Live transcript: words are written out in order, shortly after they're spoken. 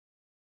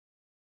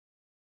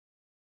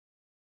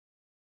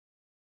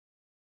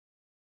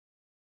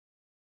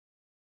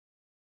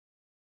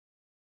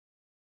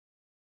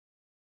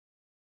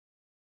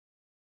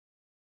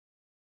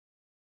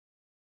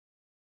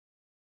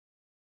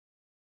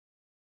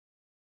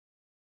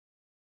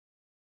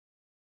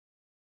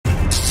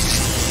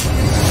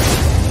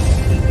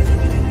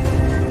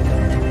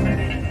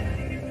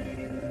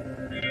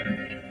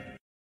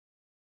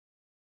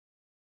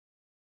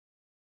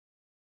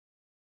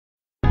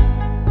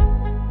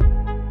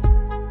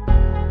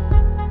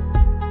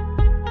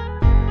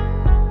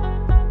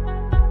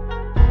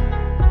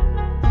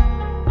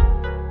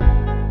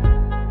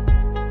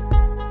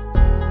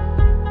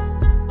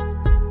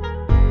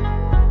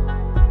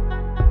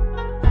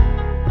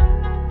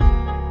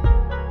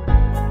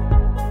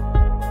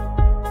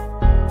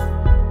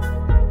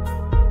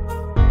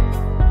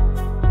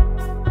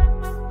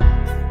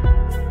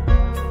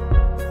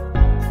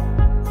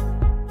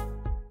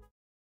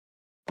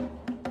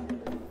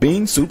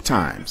Soup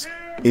Times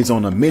is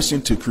on a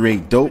mission to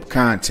create dope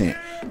content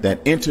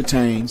that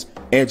entertains,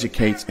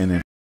 educates,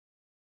 and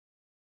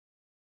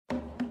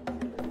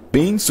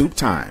Bean Soup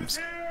Times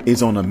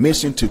is on a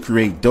mission to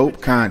create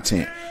dope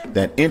content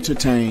that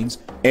entertains,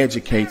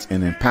 educates,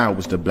 and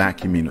empowers the Black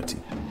community.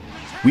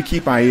 We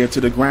keep our ear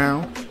to the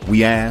ground,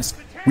 we ask,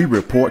 we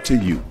report to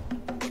you.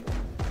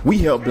 We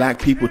help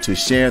Black people to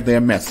share their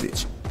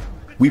message.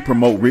 We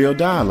promote real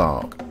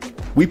dialogue.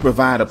 We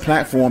provide a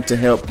platform to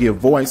help give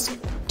voice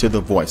to the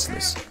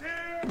voiceless.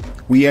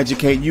 We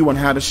educate you on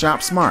how to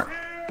shop smart.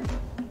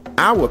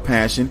 Our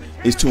passion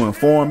is to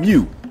inform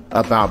you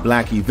about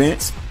Black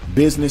events,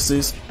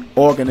 businesses,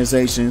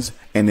 organizations,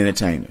 and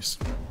entertainers.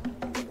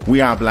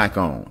 We are Black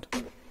owned.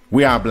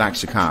 We are Black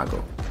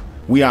Chicago.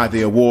 We are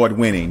the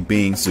award-winning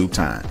Bean Soup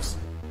Times.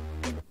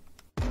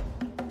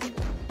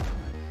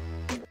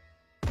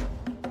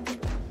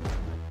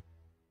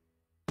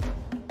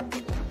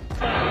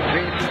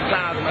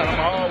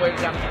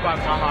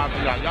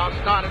 Y'all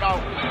started off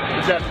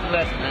with that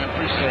lesson, man.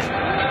 Appreciate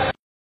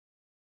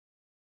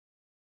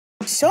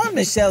it. Sean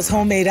Michelle's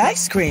Homemade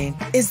Ice Cream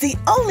is the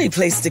only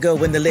place to go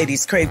when the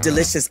ladies crave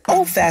delicious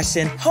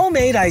old-fashioned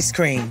homemade ice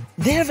cream.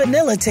 Their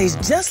vanilla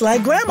tastes just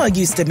like Grandma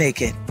used to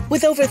make it.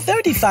 With over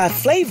 35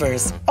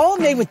 flavors, all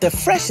made with the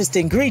freshest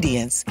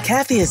ingredients,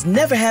 Kathy has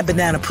never had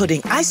banana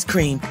pudding ice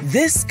cream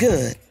this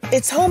good.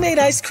 It's homemade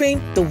ice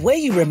cream the way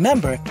you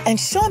remember, and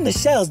Sean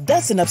Michelle's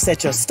doesn't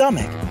upset your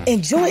stomach.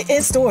 Enjoy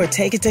in-store or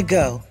take it to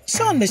go.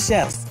 Sean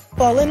Michelle's.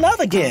 Fall in love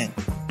again.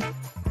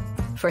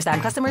 First-time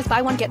customers,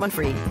 buy one, get one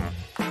free.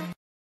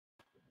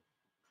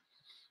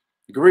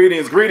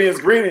 Greetings, greetings,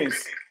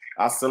 greetings.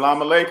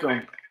 Assalamu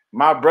alaikum.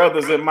 My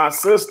brothers and my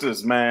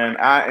sisters, man,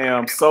 I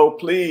am so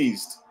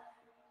pleased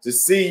to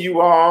see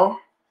you all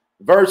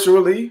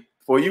virtually,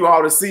 for you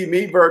all to see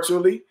me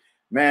virtually.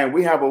 Man,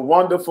 we have a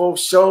wonderful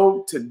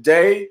show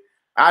today.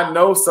 I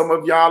know some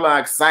of y'all are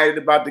excited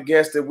about the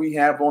guests that we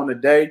have on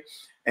today,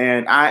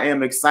 and I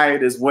am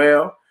excited as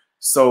well.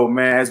 So,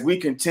 man, as we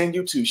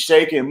continue to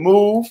shake and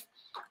move,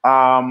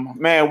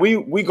 man,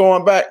 we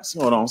going back.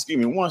 Hold on, excuse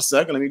me 1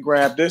 second. Let me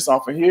grab this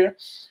off of here.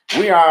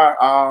 We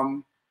are,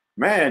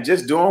 man,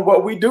 just doing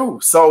what we do.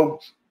 So,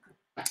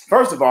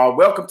 first of all,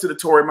 welcome to the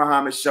Toure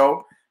Muhammad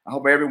Show. I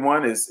hope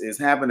everyone is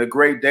having a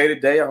great day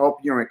today. I hope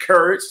you're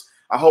encouraged.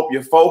 I hope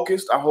you're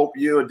focused. I hope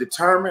you're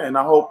determined. And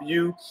I hope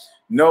you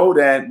know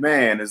that,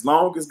 man, as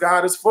long as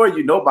God is for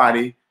you,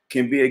 nobody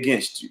can be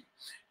against you.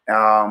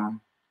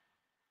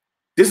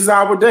 This is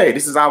our day.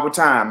 This is our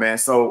time, man.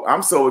 So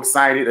I'm so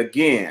excited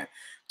again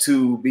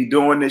to be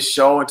doing this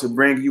show and to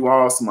bring you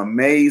all some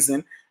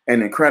amazing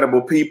and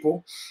incredible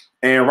people.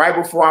 And right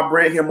before I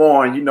bring him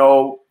on, you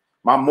know,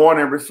 my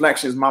morning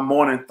reflections, my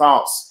morning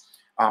thoughts,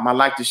 I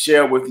like to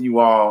share with you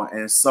all.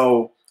 And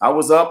so I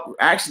was up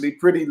actually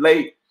pretty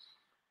late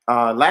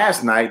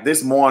last night,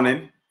 this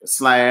morning,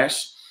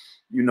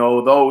 you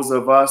know, those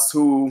of us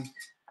who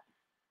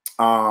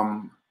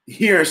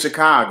here in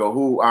Chicago,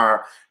 who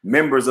are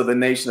members of the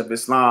Nation of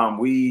Islam,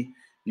 we,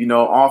 you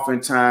know,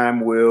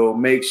 oftentimes will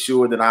make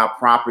sure that our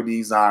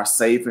properties are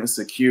safe and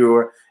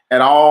secure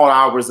at all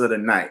hours of the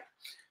night.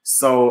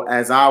 So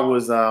as I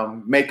was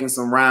making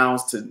some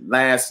rounds to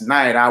last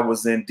night, I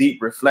was in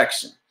deep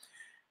reflection.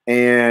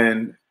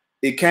 And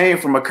it came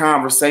from a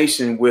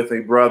conversation with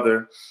a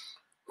brother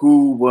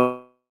who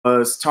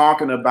was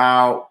talking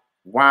about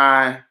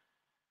why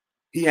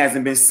he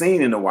hasn't been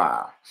seen in a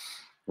while,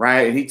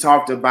 right? And he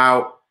talked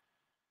about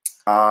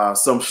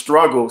some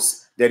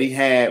struggles that he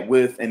had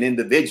with an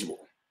individual.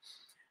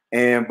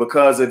 And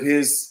because of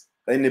his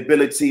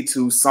inability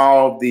to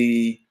solve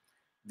the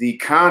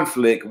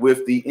conflict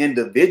with the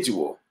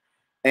individual.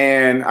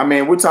 And I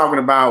mean, we're talking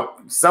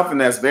about something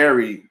that's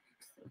really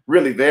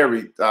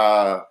very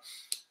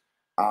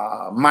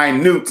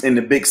minute in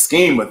the big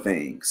scheme of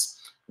things,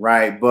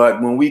 right?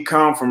 But when we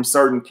come from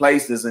certain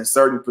places and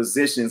certain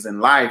positions in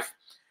life,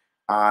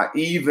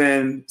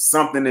 even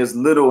something as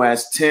little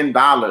as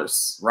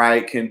 $10,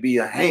 right, can be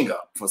a hang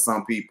up for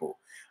some people.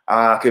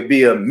 Could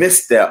be a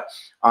misstep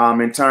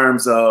in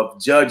terms of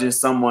judging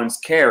someone's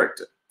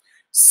character.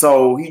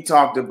 So he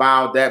talked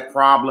about that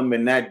problem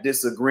and that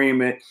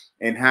disagreement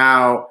and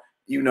how,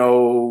 you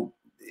know,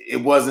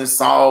 it wasn't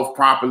solved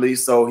properly.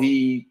 So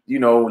he, you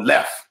know,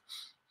 left.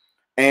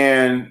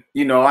 And,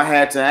 you know, I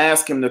had to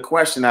ask him the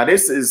question. Now,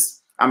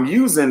 I'm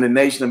using the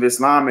Nation of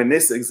Islam in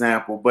this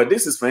example, but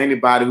this is for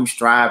anybody who's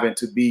striving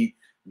to be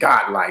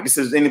godlike. This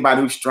is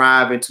anybody who's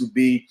striving to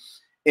be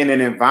in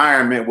an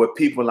environment where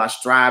people are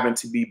striving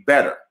to be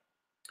better.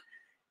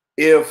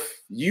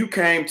 If you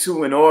came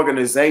to an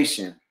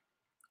organization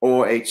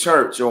or a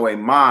church or a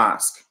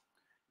mosque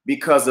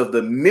because of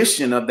the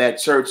mission of that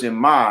church and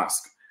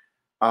mosque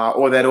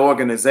or that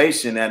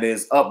organization that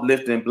is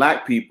uplifting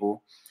Black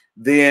people,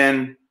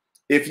 then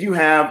if you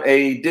have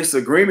a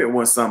disagreement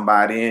with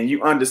somebody and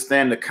you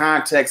understand the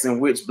context in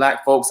which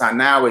Black folks are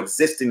now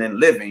existing and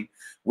living,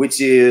 which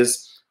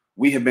is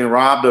we have been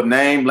robbed of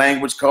name,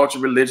 language, culture,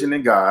 religion,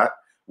 and God.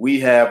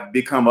 We have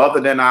become other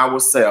than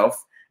ourselves.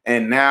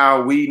 And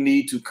now we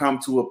need to come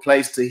to a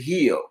place to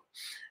heal,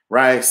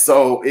 right?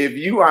 So if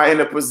you are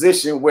in a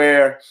position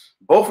where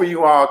both of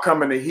you are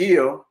coming to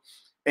heal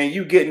and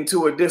you get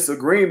into a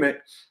disagreement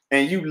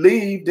and you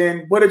leave,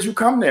 then what did you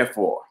come there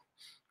for,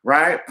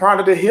 right?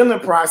 Part of the healing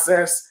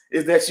process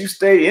is that you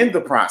stay in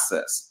the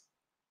process.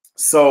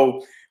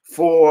 So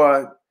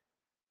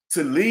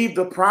to leave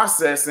the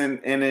process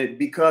and it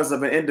because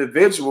of an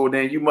individual,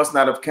 then you must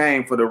not have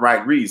came for the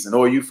right reason,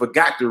 or you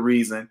forgot the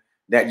reason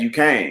that you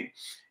came.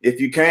 If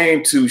you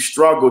came to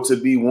struggle to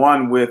be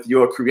one with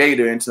your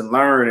creator and to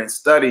learn and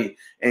study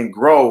and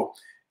grow,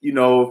 you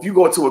know, if you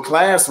go to a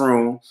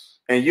classroom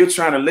and you're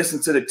trying to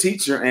listen to the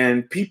teacher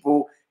and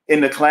people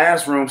in the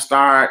classroom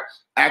start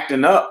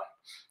acting up,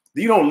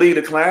 you don't leave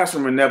the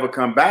classroom and never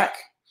come back,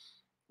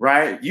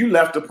 right? You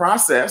left the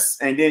process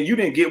and then you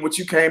didn't get what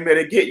you came there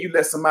to get. You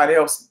let somebody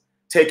else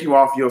take you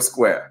off your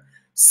square.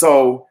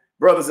 So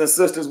brothers and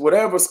sisters,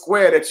 whatever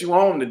square that you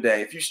own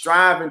today, if you're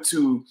striving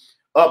to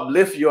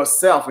uplift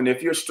yourself and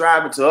if you're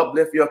striving to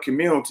uplift your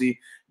community,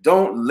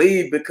 don't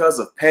leave because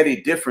of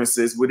petty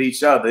differences with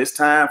each other. It's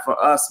time for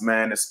us,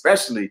 man,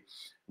 especially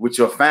with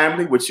your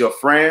family, with your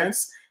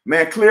friends,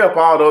 man, clear up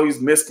all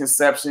those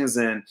misconceptions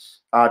and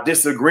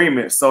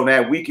disagreements so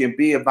that we can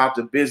be about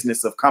the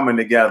business of coming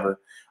together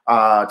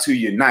to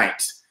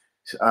unite.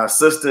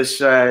 Sister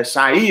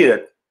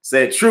Shaia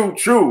said,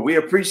 true. We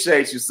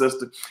appreciate you,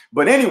 sister.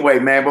 But anyway,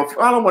 man, but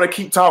I don't want to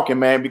keep talking,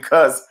 man,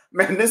 because,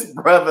 man, this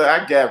brother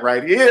I got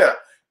right here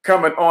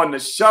coming on the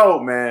show,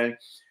 man.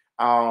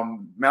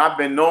 Man, I've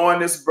been knowing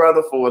this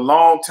brother for a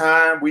long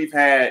time. We've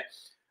had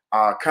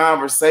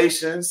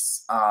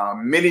conversations,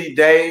 many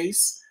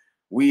days.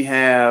 We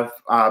have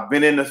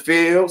been in the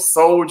field,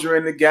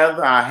 soldiering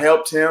together. I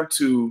helped him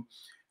to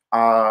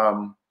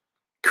not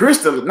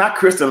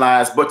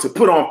crystallize, but to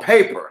put on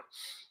paper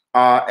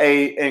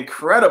a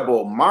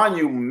incredible,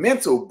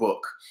 monumental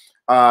book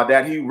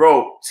that he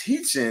wrote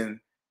teaching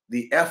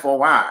the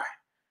FOI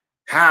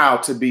how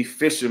to be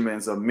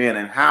fishermen of men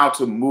and how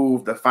to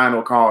move the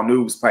Final Call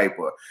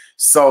newspaper.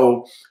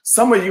 So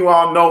some of you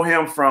all know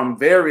him from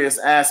various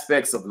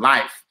aspects of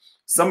life.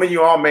 Some of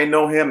you all may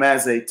know him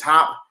as a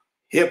top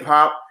hip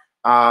hop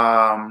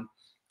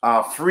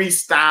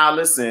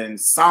freestylist and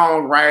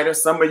songwriter.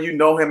 Some of you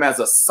know him as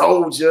a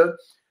soldier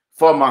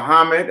for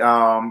Muhammad.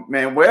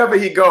 Man, wherever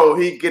he go,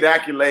 he get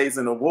accolades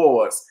and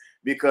awards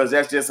because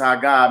that's just how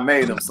God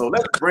made him. So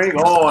let's bring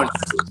on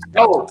the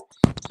show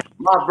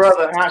my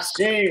brother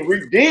Hashim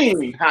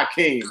Redeemed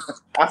Hakim.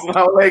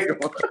 Assalamu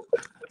alaikum.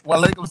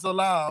 Walaikum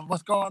salam.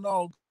 What's going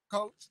on,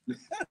 coach?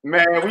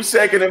 Man, we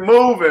shaking and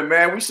moving,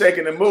 man. We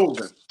shaking and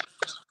moving.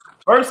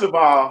 First of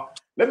all,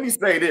 let me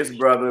say this,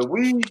 brother.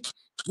 We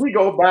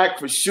go back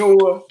for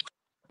sure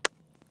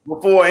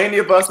before any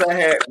of us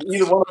had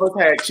either one of us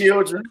had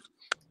children.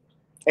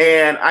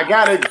 And I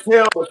gotta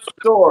tell the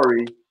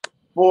story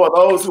for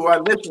those who are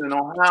listening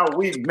on how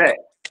we met.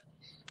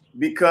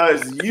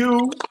 Because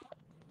you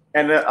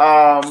and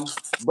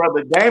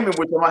brother Damon,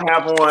 which I'm gonna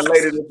have on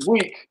later this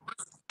week,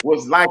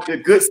 was like the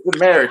Good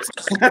Samaritan.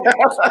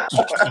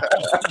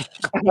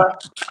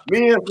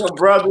 Me and some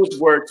brothers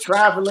were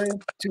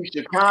traveling to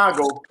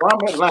Chicago from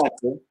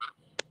Atlanta.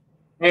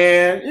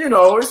 And, you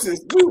know,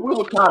 we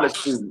were college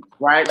students,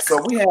 right?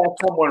 So we had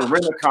someone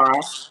rent a car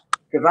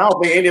because I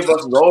don't think any of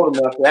us was old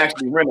enough to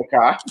actually rent a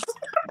car.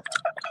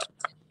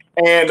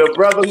 And the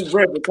brother who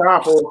rented the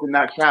car for us did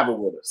not travel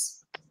with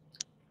us.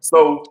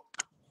 So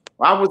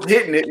I was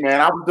hitting it, man.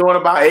 I was doing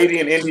about 80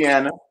 in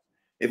Indiana.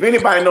 If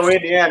anybody know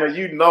Indiana,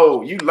 you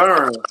know, you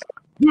learn.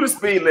 Do the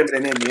speed limit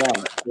in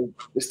Indiana.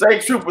 The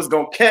state troopers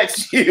gonna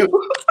catch you.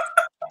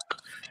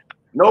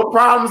 No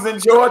problems in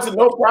Georgia,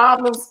 no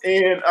problems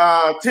in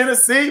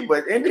Tennessee,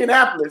 but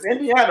Indianapolis,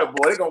 Indiana,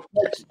 boy, they're gonna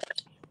catch you.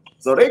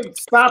 So they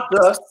stopped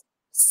us,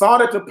 saw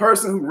that the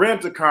person who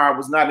rented the car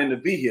was not in the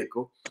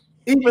vehicle,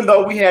 even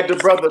though we had the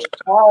brother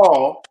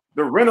call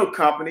the rental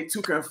company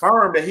to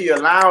confirm that he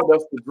allowed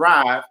us to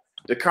drive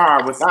the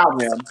car without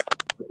him.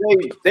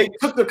 They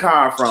took the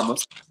car from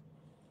us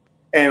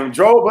and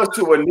drove us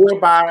to a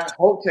nearby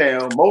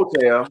hotel,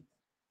 motel,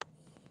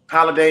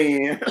 Holiday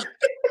Inn,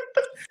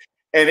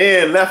 and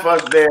then left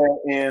us there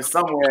in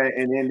somewhere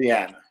in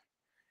Indiana.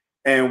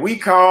 And we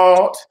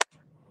called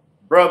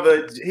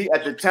brother, he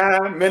at the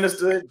time,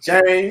 Minister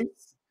James,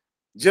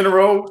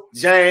 General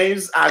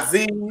James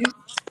Aziz,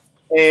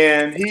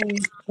 and he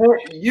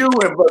sent you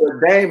and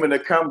brother Damon to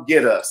come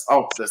get us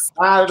off the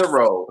side of the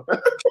road.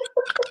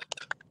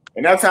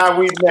 And that's how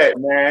we met,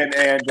 man.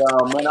 And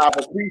man, I've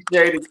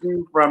appreciated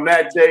you from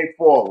that day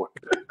forward.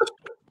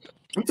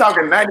 We're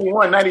talking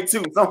 91,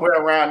 92,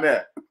 somewhere around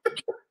there.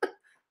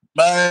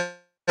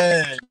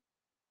 Man,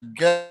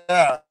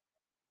 God,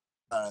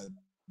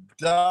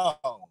 dog.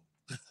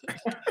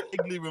 I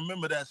vaguely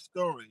remember that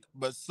story,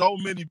 but so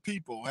many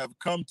people have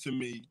come to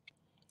me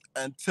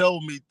and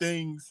told me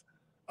things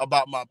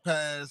about my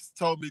past,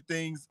 told me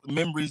things,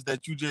 memories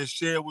that you just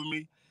shared with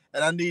me,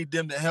 and I need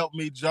them to help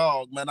me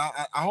jog, man.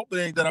 I hope it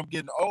ain't that I'm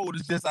getting old.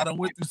 It's just I done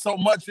went through so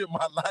much in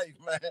my life,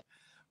 man.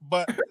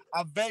 But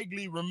I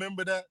vaguely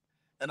remember that,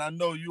 and I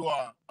know you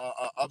are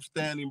a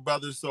upstanding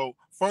brother. So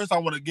first, I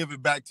want to give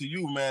it back to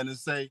you, man, and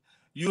say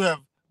you have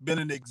been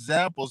an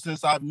example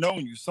since I've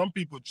known you. Some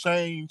people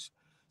change,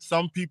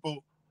 some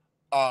people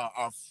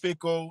are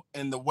fickle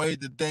in the way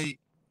that they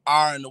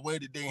are and the way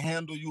that they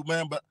handle you,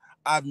 man. But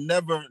I've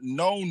never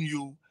known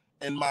you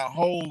in my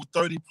whole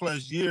 30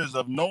 plus years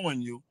of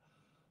knowing you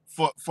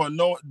for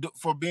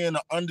being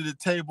an under the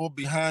table,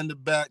 behind the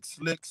back,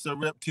 slick,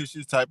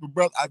 surreptitious type of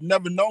brother. I've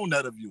never known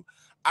that of you.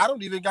 I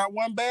don't even got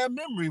one bad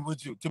memory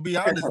with you, to be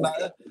honest. Now,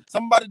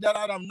 somebody that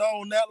I done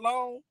known that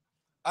long,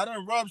 I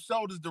done rubbed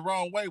shoulders the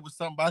wrong way with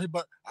somebody,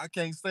 but I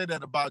can't say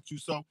that about you.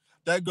 So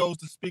that goes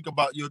to speak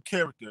about your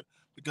character,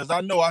 because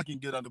I know I can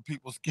get under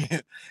people's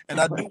skin.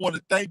 And I do want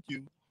to thank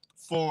you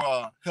for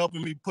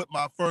helping me put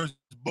my first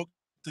book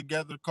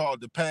together called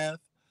The Path.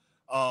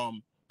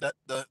 That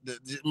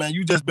man,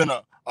 you just been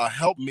a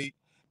helpmeet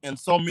in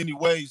so many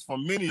ways for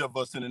many of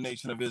us in the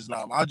Nation of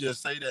Islam. I'll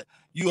just say that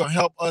you have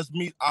helped us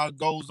meet our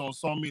goals on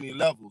so many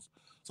levels.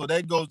 So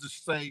that goes to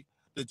say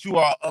that you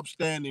are an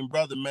upstanding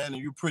brother, man,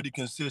 and you're pretty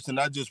consistent.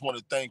 I just want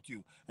to thank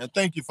you. And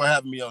thank you for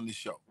having me on this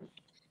show.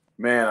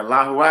 Man,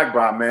 Allahu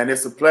Akbar, man.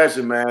 It's a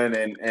pleasure, man.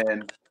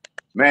 And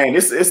man,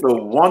 it's a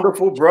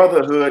wonderful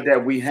brotherhood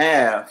that we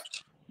have,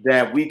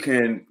 that we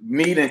can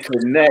meet and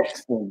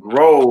connect and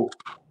grow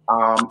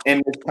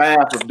in this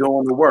path of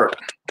doing the work.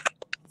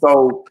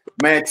 So,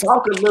 man,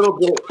 talk a little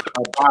bit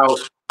about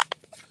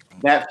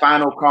that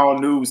Final Call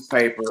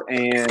newspaper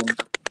and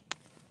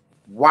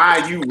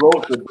why you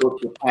wrote the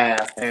book, The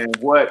Path, and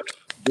what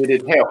did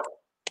it help?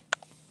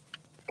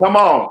 Come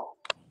on.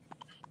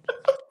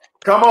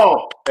 Come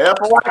on.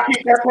 FYI,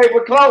 keep that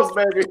paper close,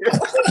 baby.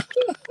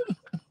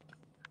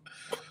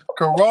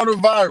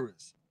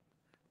 Coronavirus.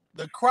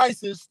 The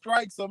crisis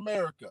strikes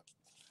America.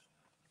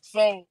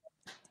 So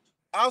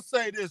I'll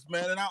say this,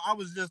 man, and I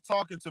was just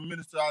talking to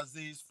Minister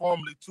Aziz,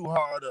 formerly Too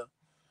Hard,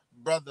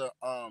 brother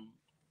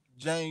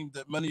James,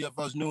 that many of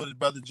us knew as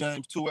brother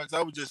James 2X.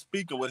 I was just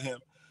speaking with him,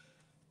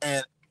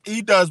 and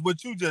he does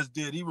what you just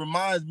did. He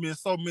reminds me of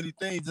so many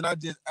things, and I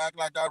just act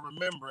like I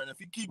remember. And if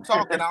he keep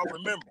talking, I'll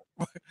remember.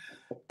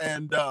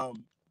 And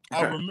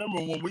I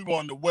remember when we were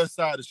on the west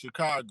side of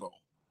Chicago,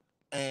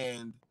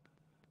 and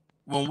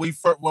when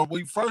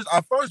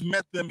I first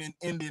met them in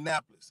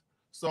Indianapolis.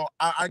 So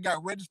I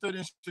got registered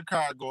in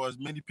Chicago, as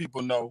many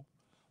people know.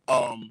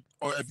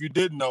 Or if you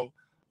didn't know,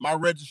 my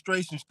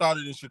registration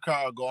started in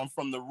Chicago. I'm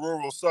from the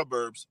rural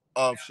suburbs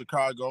of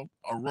Chicago,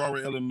 Aurora,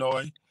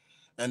 Illinois.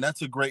 And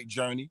that's a great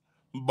journey,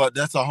 but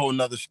that's a whole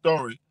nother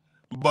story.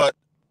 But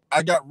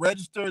I got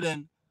registered,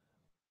 and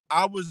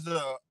I was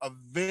a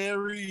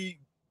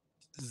very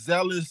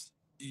zealous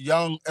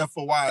young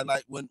FOI,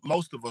 like when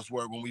most of us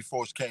were when we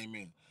first came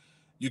in.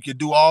 You could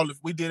do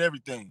we did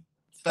everything.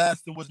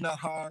 Fasting was not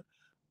hard.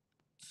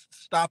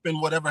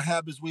 Stopping whatever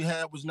habits we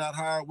had was not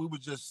hard. We were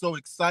just so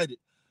excited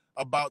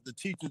about the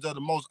teachings of the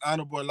most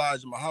honorable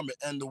Elijah Muhammad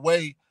and the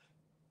way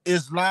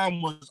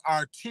Islam was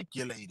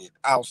articulated,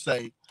 I'll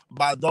say,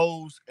 by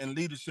those in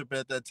leadership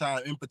at that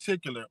time, in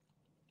particular,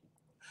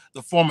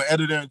 the former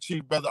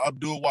editor-in-chief, Brother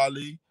Abdul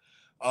Wali,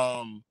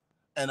 and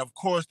of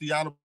course, the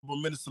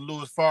Honorable Minister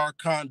Louis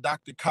Farrakhan,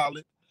 Dr.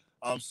 Khalid.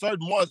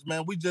 Certain ones,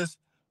 man,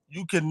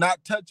 you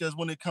cannot touch us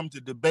when it comes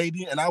to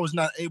debating, and I was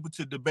not able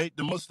to debate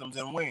the Muslims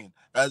and win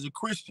as a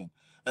Christian.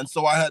 And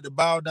so I had to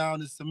bow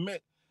down and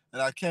submit,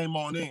 and I came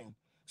on in.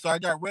 So I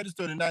got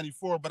registered in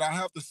 94, but I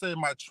have to say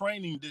my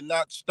training did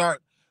not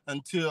start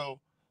until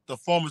the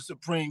former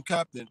Supreme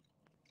Captain,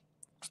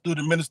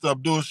 Student Minister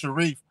Abdul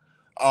Sharif,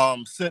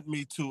 sent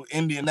me to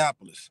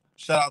Indianapolis.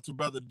 Shout out to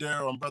Brother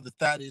Darrell and Brother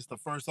Thaddeus, the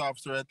first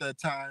officer at that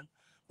time.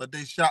 But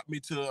they shot me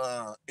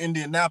to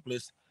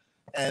Indianapolis,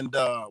 and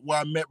where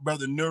I met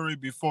Brother Nuri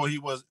before he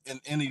was in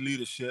any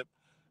leadership.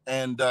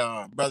 And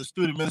Brother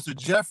Student Minister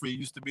Jeffrey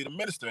used to be the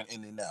minister in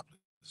Indianapolis.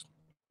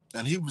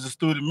 And he was a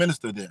student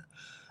minister there.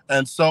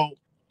 And so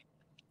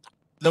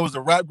there was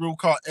a rap group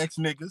called X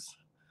Niggas,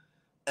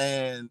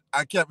 and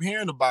I kept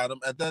hearing about them.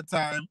 At that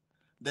time,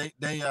 they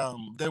were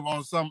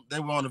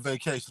on a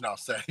vacation, I'll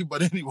say.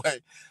 But anyway,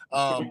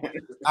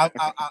 I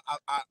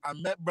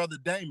met Brother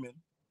Damon,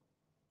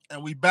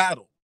 and we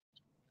battled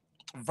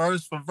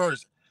verse for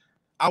verse.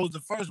 I was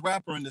the first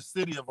rapper in the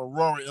city of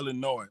Aurora,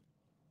 Illinois,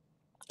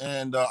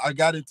 and I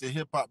got into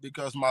hip hop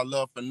because my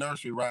love for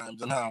nursery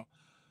rhymes and how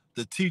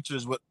the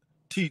teachers would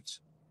teach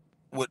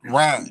with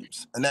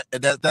rhymes, and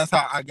that's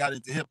how I got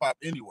into hip hop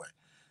anyway.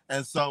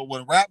 And so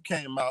when rap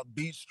came out,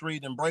 Beat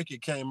Street and Break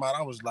It came out,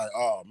 I was like,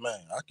 oh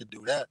man, I could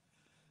do that.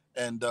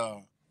 And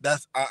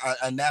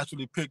I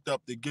naturally picked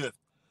up the gift.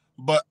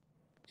 But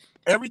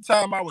every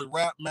time I would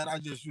rap, man, I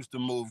just used to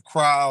move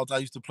crowds. I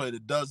used to play the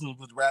dozens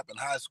with rap in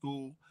high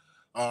school.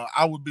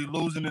 I would be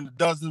losing in the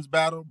dozens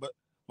battle, but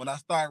when I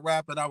started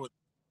rapping, I would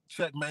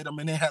checkmate them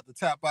and they had to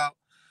tap out.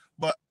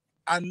 But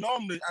I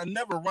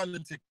never run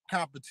into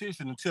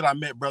competition until I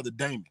met Brother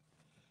Damon.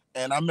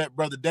 And I met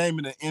Brother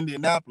Damon in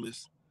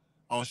Indianapolis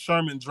on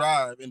Sherman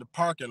Drive in the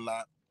parking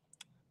lot.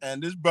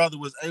 And this brother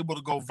was able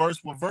to go verse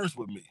for verse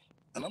with me.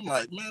 And I'm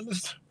like, man,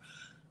 this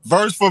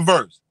verse for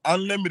verse,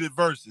 unlimited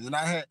verses. And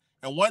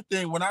And one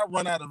thing, when I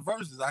run out of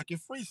verses, I can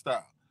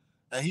freestyle.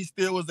 And he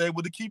still was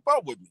able to keep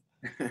up with me.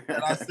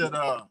 And I said,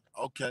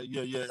 okay,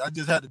 yeah. I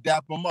just had to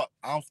dap him up.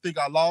 I don't think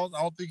I lost.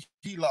 I don't think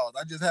he lost.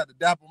 I just had to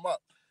dap him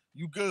up.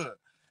 You good.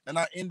 And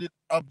I ended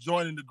up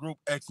joining the group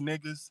X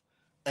Niggas.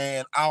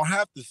 And I'll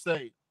have to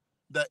say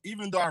that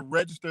even though I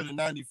registered in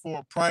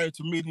 94 prior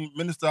to meeting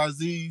Minister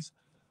Aziz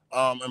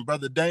and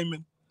Brother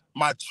Damon,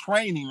 my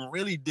training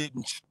really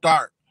didn't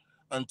start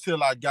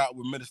until I got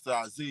with Minister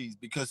Aziz,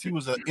 because he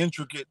was an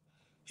intricate,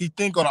 he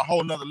think on a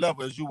whole nother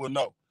level, as you will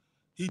know.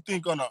 He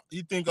think on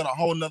a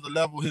whole nother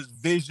level. His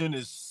vision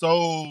is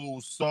so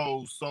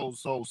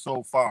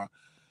far.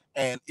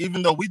 And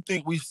even though we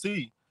think we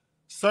see,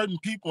 certain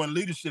people in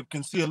leadership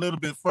can see a little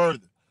bit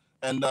further.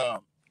 And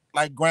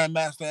like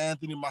Grandmaster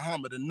Anthony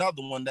Muhammad,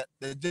 another one that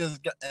they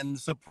just got, and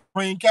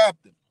Supreme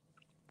Captain.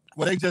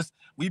 Well,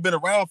 we've been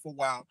around for a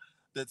while.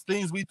 That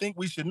things we think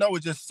we should know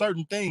is just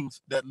certain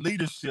things that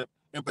leadership,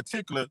 in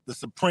particular, the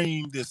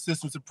Supreme, the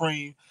Assistant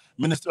Supreme,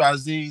 Minister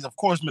Aziz, of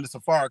course, Minister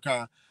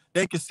Farrakhan,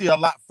 they can see a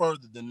lot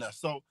further than that.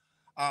 So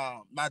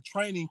my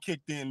training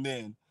kicked in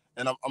then,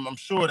 and I'm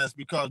sure that's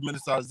because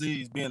Minister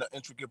Aziz, being an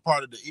intricate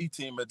part of the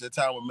E-team at the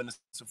time when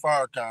Minister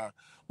Farrakhan,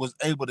 was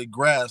able to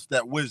grasp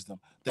that wisdom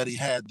that he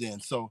had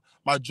then. So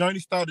my journey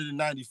started in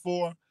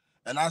 94,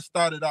 and I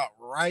started out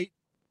right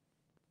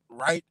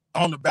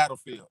on the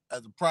battlefield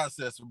as a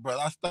processor,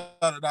 brother. I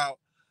started out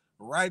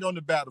right on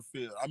the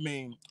battlefield. I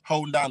mean,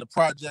 holding down the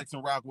projects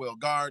in Rockwell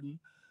Garden,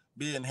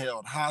 being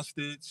held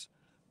hostage,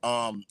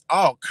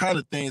 all kind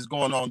of things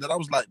going on that I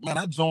was like, man,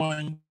 I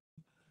joined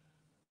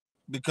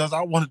because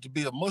I wanted to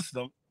be a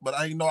Muslim, but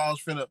I didn't know I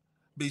was finna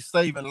be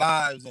saving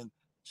lives and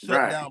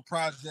shut down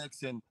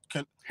projects and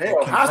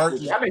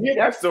hostage. I didn't hear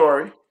that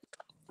story.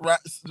 Right.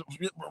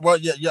 Well,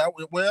 yeah.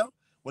 Well,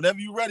 whenever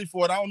you're ready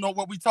for it, I don't know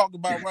what we talk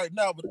about right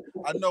now, but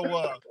I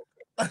know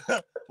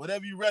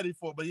whatever you're ready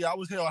for. But yeah, I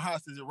was held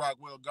hostage at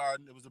Rockwell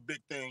Garden. It was a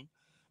big thing.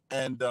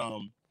 And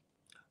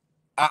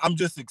I'm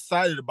just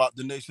excited about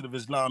the Nation of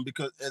Islam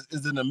because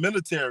as in the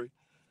military,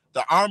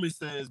 the Army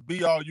says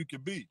be all you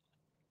can be.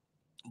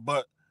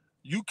 But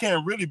you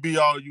can't really be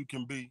all you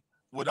can be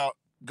without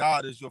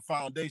God as your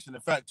foundation.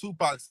 In fact,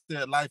 Tupac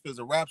said life as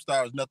a rap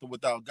star is nothing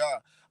without God.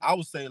 I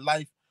would say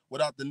life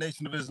without the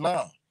Nation of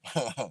Islam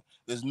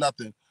is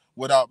nothing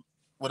without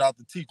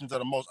the teachings of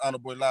the most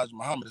honorable Elijah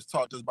Muhammad, as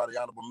taught us by the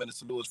Honorable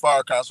Minister Louis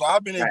Farrakhan. So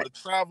I've been able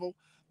to travel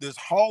this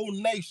whole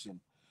nation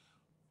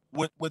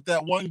with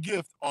that one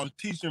gift on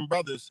teaching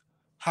brothers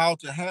how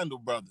to handle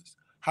brothers,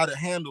 how to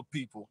handle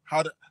people,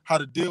 how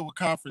to deal with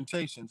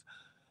confrontations,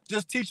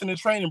 just teaching and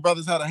training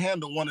brothers how to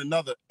handle one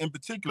another, in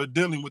particular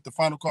dealing with the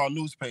Final Call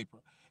newspaper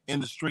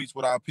in the streets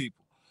with our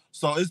people.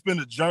 So it's been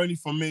a journey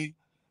for me,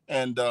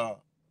 and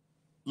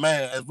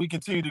man, as we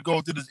continue to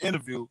go through this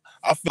interview,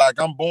 I feel like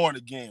I'm born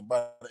again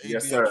by the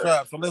ABM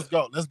tribe. So let's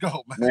go,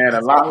 man.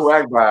 Allahu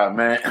Akbar,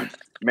 man.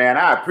 Man,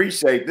 I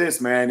appreciate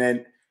this, man,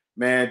 and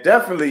man,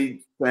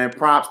 definitely, man,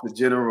 props to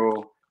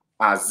General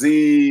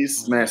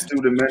Aziz, man,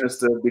 student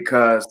minister,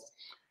 because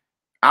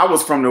I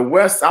was from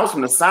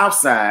the South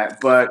Side,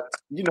 but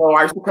you know,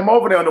 I used to come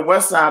over there on the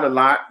West Side a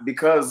lot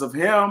because of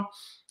him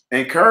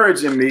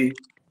encouraging me,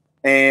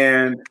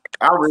 and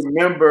I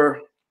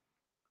remember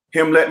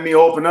him letting me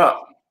open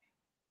up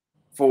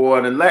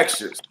for the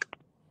lectures,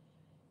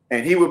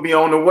 and he would be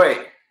on the way.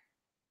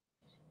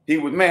 He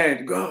would,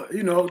 man, go,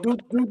 you know, do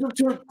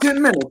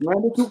 10 minutes,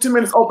 man. Do 10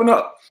 minutes, open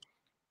up.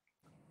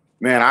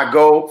 Man, I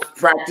go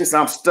practice.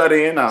 I'm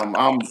studying.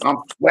 I'm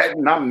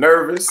sweating. I'm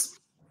nervous.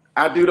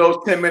 I do those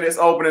 10 minutes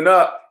opening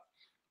up,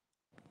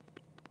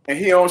 and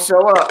he don't show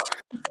up.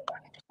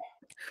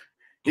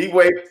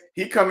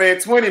 He come in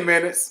 20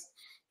 minutes,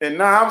 and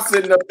now I'm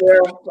sitting up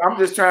there. I'm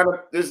just trying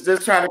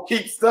to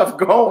keep stuff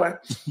going.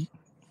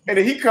 And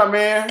then he come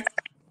in,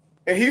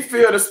 and he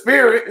feel the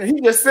spirit, and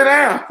he just sit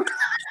down.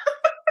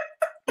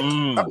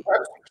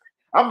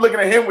 I'm looking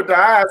at him with the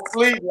eyes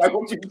sleeping, like,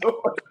 what you doing?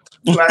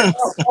 Like,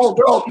 oh,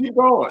 go, keep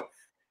going.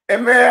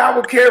 And man, I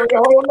would carry the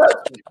whole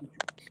lesson.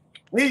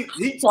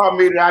 He taught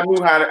me that I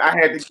knew I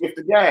had to gift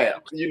the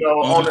gab, you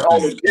know,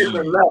 on a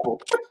different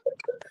level.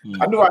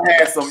 I knew I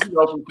had some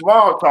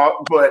small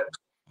talk, but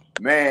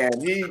man,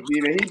 he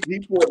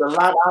poured a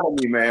lot out of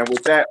me, man,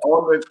 with that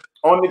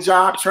on the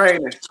job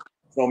training.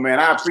 So man,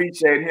 I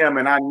appreciate him,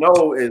 and I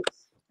know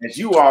as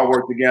you all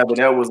work together,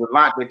 there was a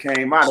lot that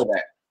came out of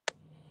that.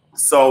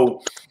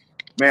 So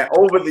man,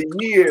 over the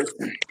years,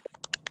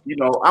 you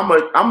know, I'm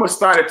gonna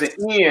start at the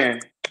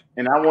end,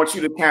 and I want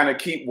you to kind of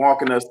keep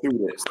walking us through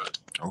this.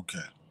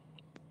 Okay.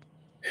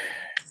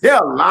 There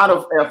are a lot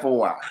of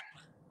FOI.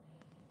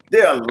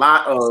 There are a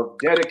lot of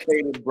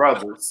dedicated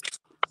brothers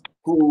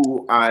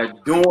who are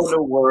doing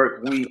the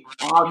work. We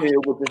out here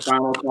with the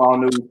Final Call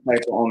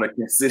newspaper on a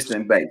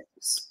consistent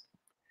basis.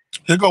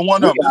 Here go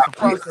one of them. This is a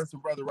processing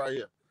brother right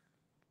here.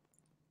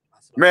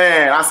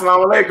 Man,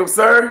 assalamu alaikum,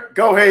 sir.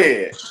 Go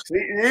ahead.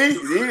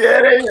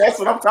 That's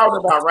what I'm talking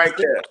about right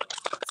there.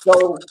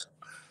 So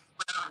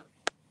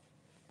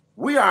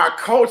we are a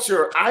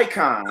culture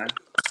icon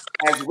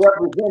as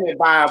represented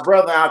by a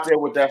brother out there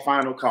with that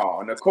final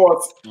call. And of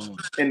course,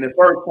 in the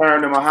first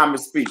term, the Muhammad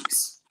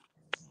speaks.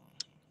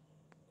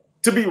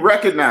 To be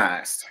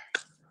recognized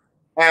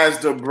as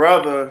the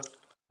brother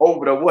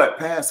over the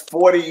past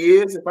 40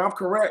 years, if I'm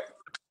correct,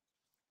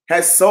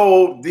 has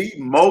sold the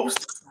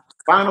most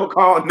final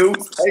call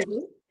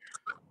newspaper.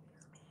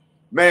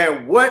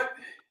 Man, what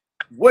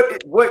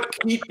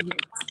keep you?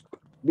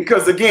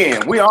 Because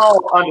again, we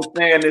all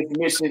understand this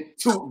mission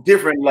to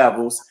different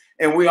levels,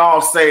 and we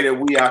all say that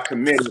we are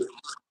committed.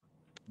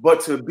 But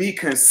to be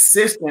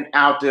consistent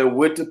out there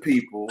with the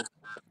people,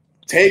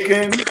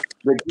 taking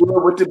the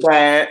good with the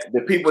bad,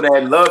 the people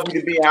that love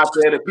you to be out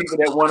there, the people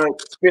that want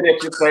to spit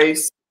at your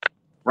face,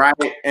 right?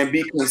 And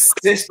be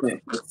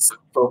consistent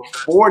for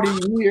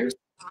 40 years.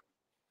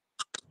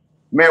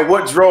 Man,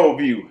 what drove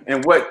you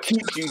and what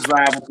keeps you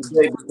driving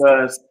today?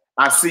 Because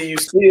I see you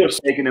still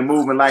shaking and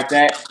moving like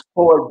that.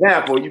 For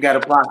example, you got a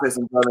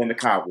processing brother in the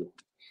car with you.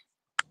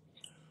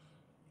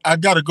 I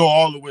got to go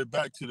all the way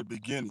back to the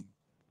beginning.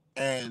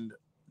 And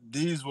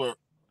these were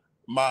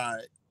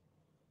my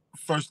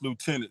first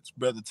lieutenants,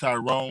 Brother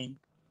Tyrone,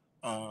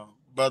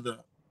 Brother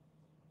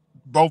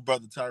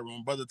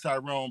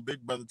Tyrone,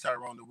 Big Brother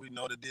Tyrone, that we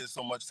know that did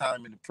so much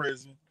time in the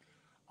prison.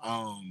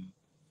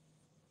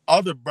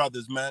 Other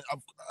brothers, man.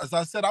 As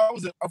I said, I'm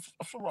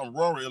from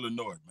Aurora,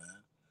 Illinois,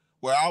 man,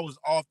 where I was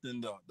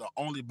often the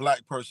only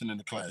black person in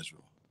the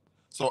classroom.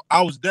 So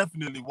I was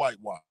definitely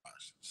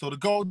whitewashed. So to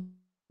go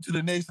to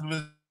the Nation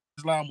of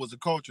Islam was a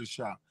culture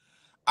shock.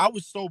 I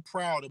was so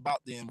proud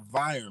about the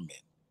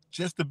environment,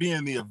 just to be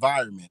in the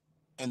environment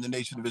in the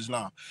Nation of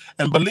Islam.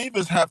 And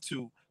believers have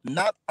to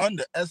not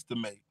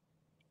underestimate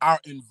our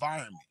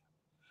environment.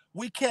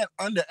 We can't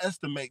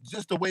underestimate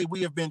just the way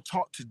we have been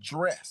taught to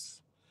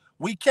dress.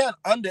 We can't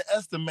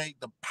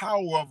underestimate the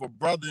power of a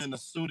brother in a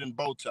suit and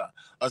bow tie,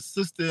 a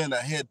sister in a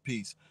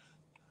headpiece,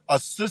 a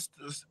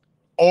sister's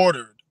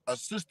ordered, a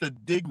sister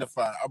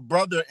dignified, a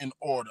brother in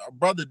order, a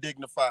brother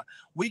dignified.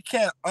 We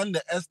can't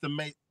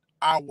underestimate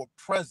our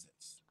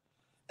presence.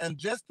 And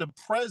just the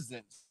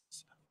presence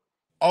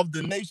of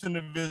the Nation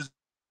of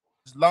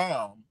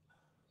Islam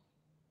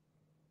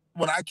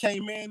when I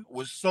came in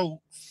was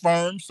so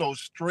firm, so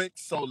strict,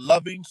 so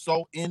loving,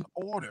 so in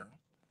order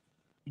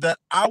that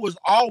I was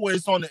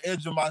always on the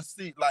edge of my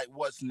seat, like,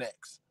 what's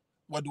next?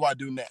 What do I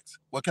do next?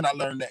 What can I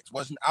learn next?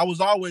 I was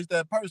always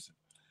that person.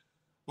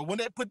 But when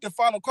they put the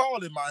final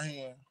call in my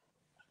hand,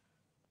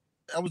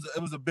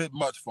 it was a bit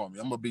much for me.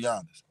 I'm gonna be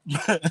honest.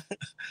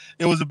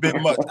 It was a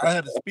bit much. I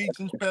had a speech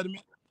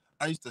impediment.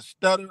 I used to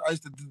stutter.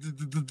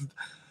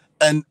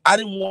 And I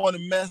didn't want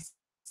to mess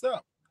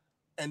up.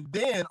 And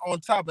then on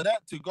top of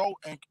that,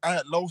 I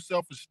had low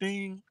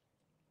self-esteem.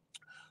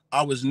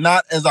 I was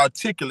not as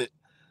articulate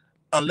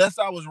unless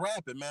I was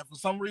rapping, man. For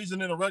some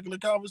reason, in a regular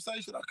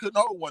conversation, I couldn't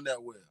hold one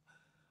that well.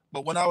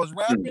 But when I was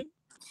rapping,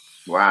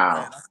 wow,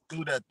 man, I could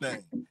do that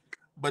thing.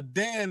 But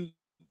then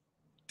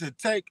to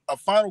take a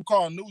final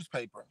call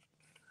newspaper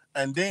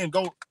and then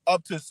go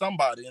up to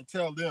somebody and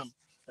tell them,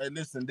 hey,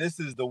 listen, this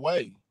is the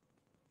way.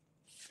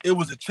 It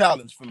was a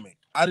challenge for me.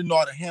 I didn't know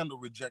how to handle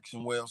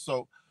rejection well.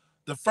 So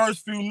the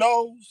first few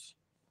no's,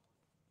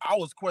 I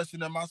was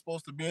questioning, am I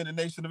supposed to be in the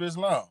Nation of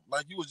Islam?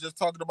 Like you was just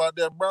talking about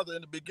that brother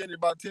in the beginning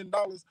about $10.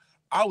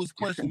 I was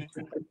questioning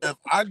if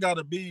I got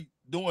to be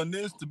doing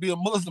this to be a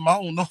Muslim.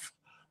 I don't know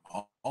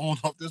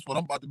if this is what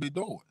I'm about to be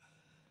doing.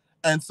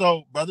 And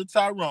so Brother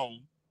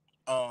Tyrone,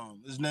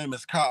 his name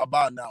is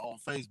Kaaba now on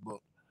Facebook,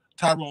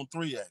 Tyrone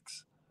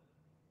 3X,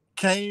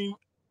 came.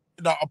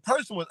 Now, a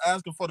person was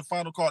asking for the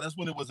final call. That's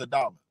when it was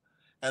 $1.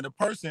 And the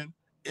person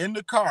in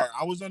the car,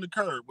 I was on the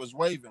curb, was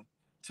waving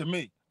to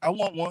me. I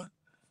want one.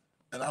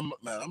 And I'm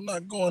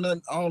not going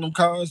on all them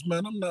cars,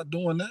 man. I'm not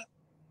doing that.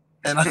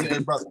 And I said, hey,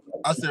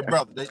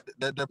 brother,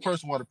 that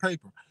person wanted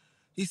paper.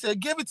 He said,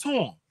 give it to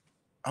him.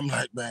 I'm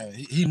like, man,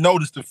 he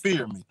noticed the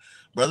fear in me.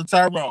 Brother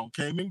Tyrone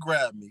came and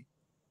grabbed me,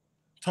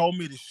 told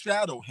me to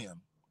shadow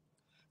him.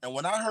 And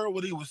when I heard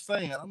what he was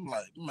saying, I'm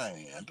like,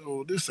 man,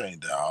 dude, this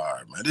ain't that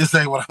hard, man. This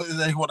ain't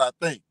what I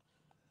think.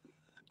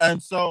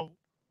 And so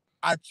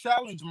I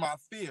challenged my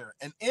fear.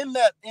 And in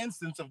that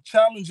instance of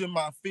challenging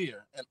my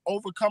fear and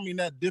overcoming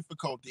that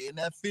difficulty and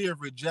that fear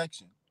of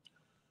rejection,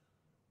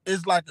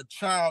 it's like a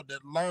child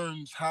that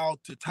learns how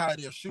to tie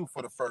their shoe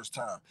for the first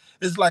time.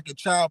 It's like a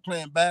child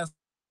playing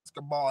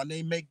basketball and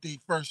they make their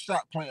first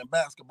shot playing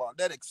basketball.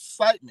 That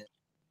excitement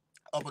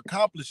of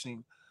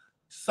accomplishing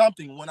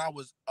something when I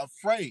was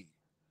afraid,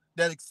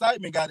 that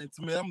excitement got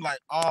into me. I'm like,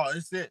 oh,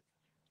 it's it.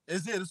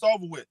 It's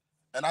over with.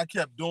 And I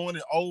kept doing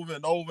it over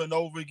and over and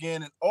over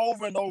again and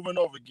over and over and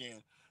over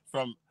again.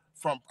 From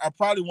I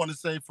probably want to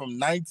say from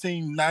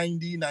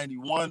 1990,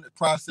 91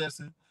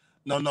 processing.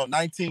 No,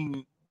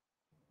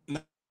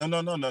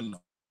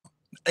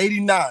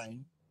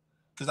 89,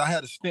 because I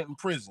had a stint in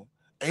prison.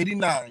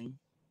 89,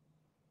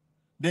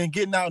 then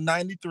getting out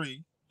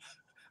 93.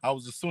 I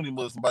was a Sunni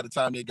Muslim by the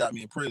time they got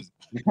me in prison.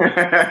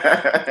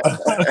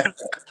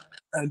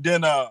 And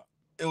then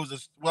it was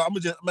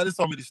there's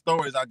so many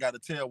stories I got to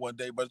tell one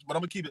day, but I'm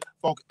gonna keep it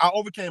focused. I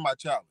overcame my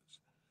challenge,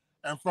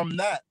 And from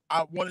that,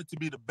 I wanted to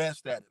be the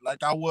best at it,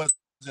 like I was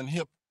in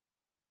hip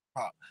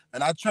hop.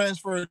 And I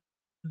transferred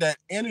that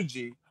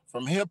energy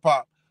from hip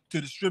hop to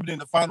distributing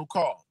the Final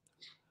Call.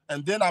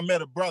 And then I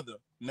met a brother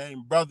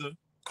named Brother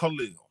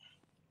Khalil.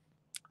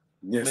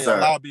 Yes, May sir.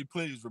 Allah be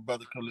pleased with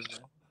Brother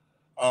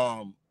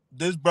Khalil.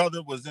 This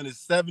brother was in his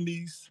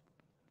 70s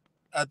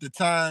at the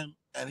time,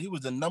 and he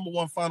was the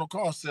 #1 Final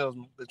Call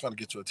salesman. They're trying to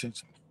get your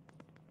attention.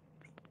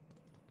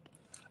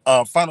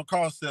 Final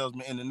Call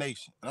salesman in the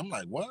nation. And I'm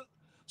like, what?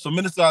 So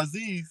Minister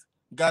Aziz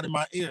got in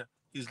my ear.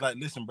 He's like,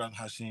 listen, Brother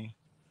Hashim,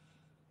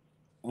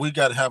 we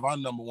got to have our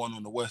 #1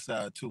 on the West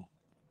Side too.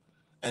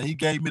 And he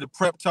gave me the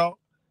prep talk.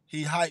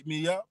 He hyped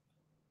me up.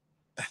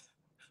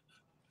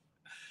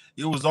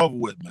 It was over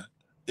with, man.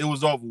 It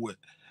was over with.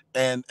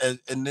 And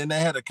then they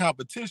had a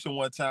competition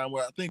one time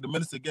where I think the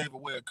minister gave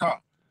away a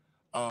car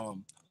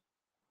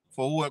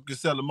for whoever could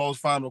sell the most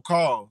Final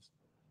Calls.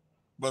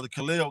 Brother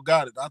Khalil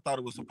got it. I thought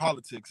it was some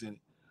politics in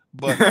it.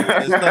 But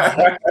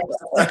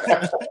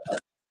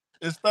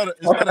instead of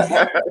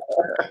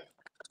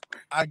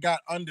I got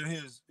under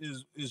his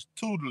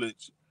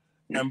tutelage,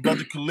 and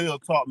Brother Khalil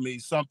taught me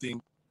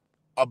something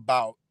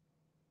about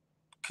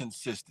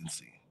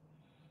consistency.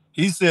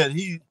 He said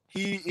he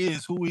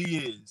is who he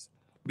is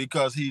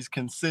because he's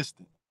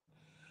consistent.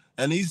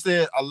 And he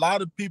said a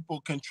lot of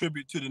people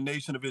contribute to the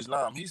Nation of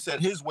Islam. He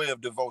said his way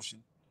of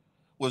devotion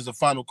was the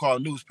Final Call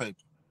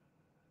newspaper.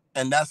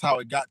 And that's how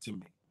it got to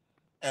me.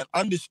 And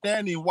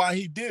understanding why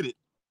he did it.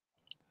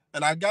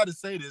 And I got to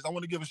say this, I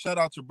want to give a shout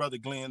out to Brother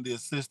Glenn, the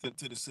assistant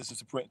to the Assistant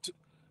Supreme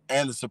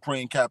and the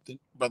Supreme Captain,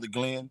 Brother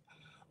Glenn,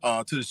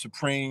 to the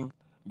Supreme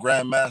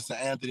Grandmaster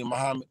Anthony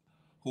Muhammad,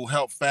 who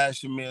helped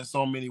fashion me in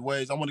so many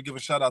ways. I want to give a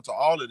shout out to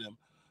all of them.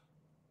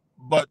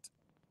 But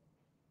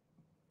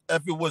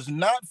if it was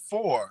not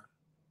for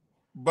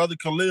Brother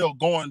Khalil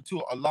going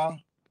to Allah,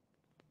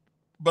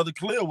 Brother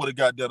Khalil would have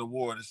got that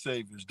award at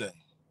Savior's Day.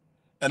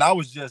 And I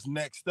was just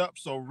next up.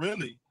 So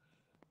really,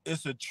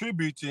 it's a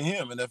tribute to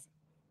him. And if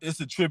it's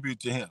a tribute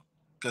to him,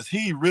 because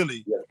he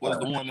really was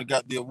the one that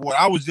got the award.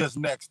 I was just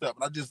next up.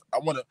 And I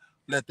want to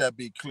let that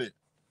be clear.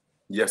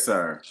 Yes,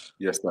 sir.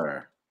 Yes,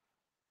 sir.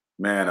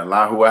 Man,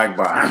 Allahu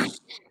Akbar.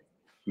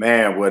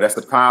 Man, well, that's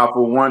a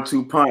powerful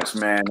 1-2 punch,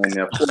 man. And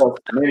of course,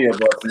 many of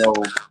us know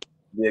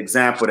the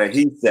example that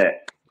he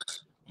set.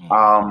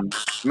 Man,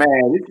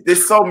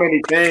 there's so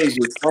many things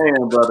you're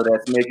saying, brother,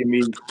 that's making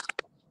me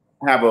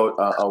have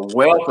a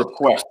wealth of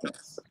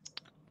questions.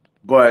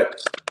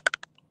 But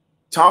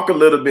talk a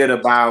little bit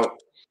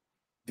about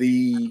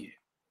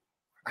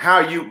how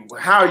you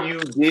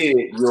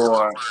did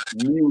your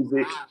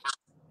music.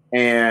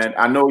 And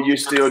I know you're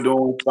still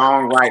doing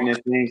songwriting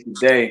and things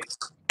today,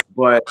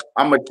 but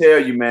I'm gonna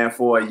tell you, man,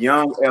 for a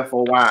young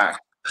FOI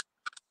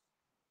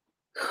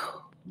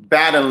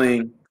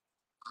battling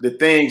the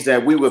things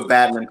that we were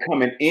battling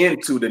coming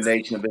into the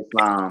Nation of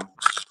Islam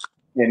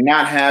and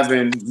not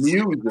having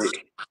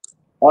music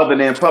other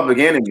than Public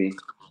Enemy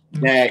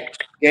that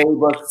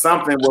gave us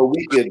something where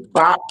we could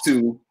bop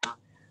to,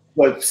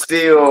 but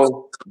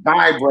still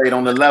vibrate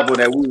on the level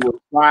that we were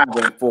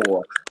striving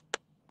for.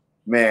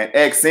 Man,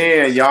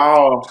 XN,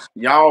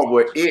 y'all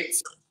were it.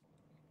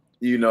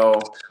 You know,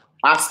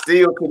 I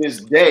still to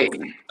this day,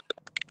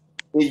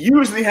 it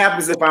usually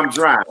happens if I'm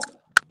driving.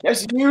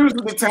 That's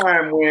usually the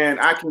time when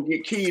I can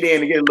get keyed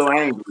in and get a little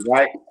angry,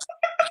 right?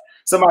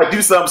 Somebody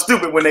do something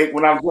stupid when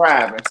I'm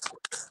driving.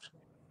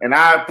 And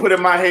I put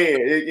in my head,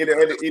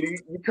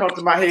 it comes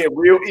to my head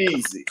real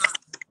easy.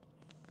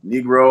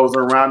 Negroes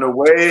around the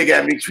way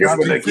got me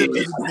tripping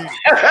again.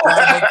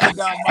 I put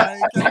down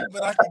my AK,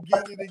 but I can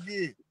get it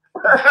again.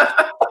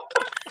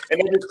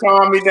 And they just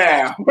calm me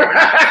down.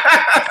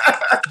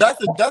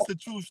 That's a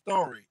true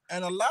story.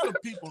 And a lot of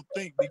people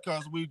think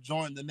because we've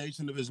joined the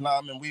Nation of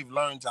Islam and we've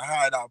learned to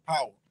hide our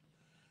power,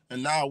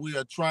 and now we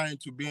are trying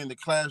to be in the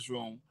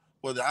classroom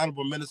where the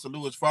Honorable Minister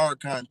Louis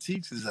Farrakhan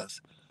teaches us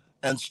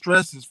and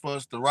stresses for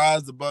us to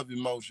rise above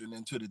emotion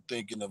into the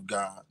thinking of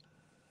God.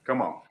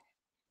 Come on.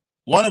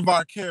 One of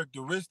our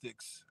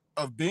characteristics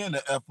of being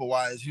an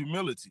FOI is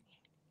humility.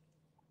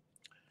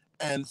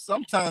 And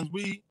sometimes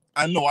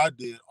I know I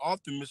did,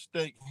 often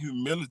mistake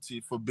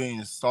humility for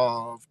being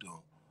soft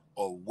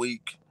or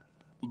weak.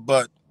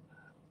 But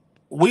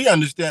we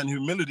understand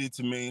humility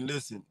to mean,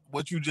 listen,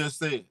 what you just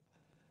said,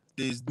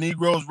 these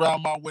Negroes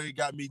round my way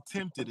got me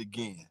tempted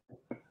again.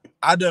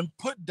 I done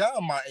put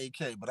down my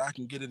AK, but I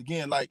can get it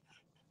again. Like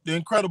the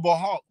Incredible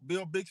Hulk,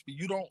 Bill Bixby,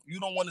 you don't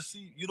want to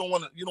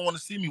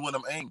see me when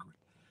I'm angry.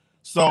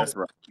 So that's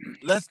right.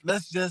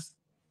 let's just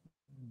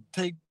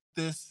take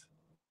this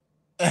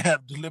and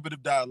have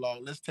deliberative dialogue.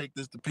 Let's take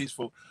this to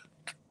peaceful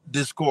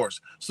discourse.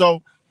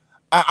 So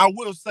I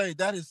will say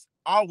that has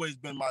always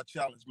been my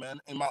challenge, man.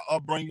 In my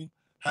upbringing,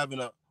 having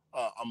a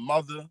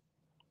mother,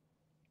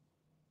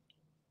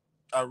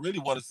 I really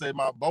want to say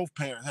both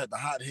parents had the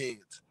hot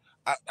heads.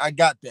 I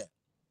got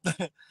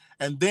that.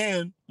 And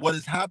then what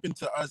has happened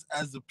to us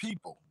as a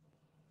people,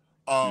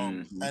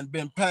 and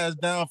been passed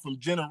down from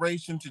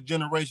generation to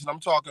generation. I'm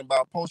talking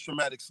about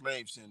post-traumatic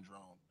slave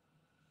syndrome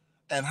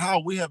and how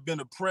we have been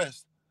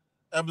oppressed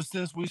ever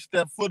since we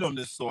stepped foot on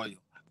this soil.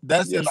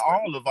 That's in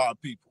all of our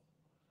people.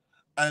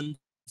 And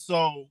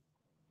so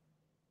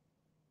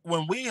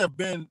when we have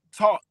been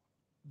taught,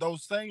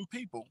 those same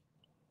people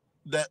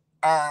that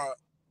are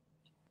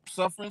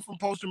suffering from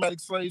post-traumatic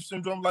slave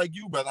syndrome like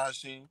you, Brother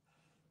Hashim,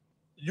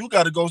 you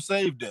got to go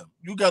save them.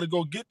 You got to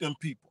go get them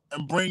people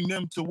and bring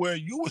them to where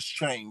you was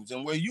changed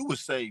and where you was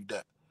saved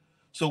at.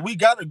 So we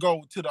got to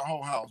go to the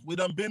whole house. I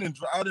done been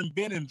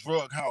in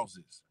drug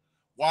houses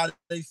while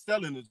they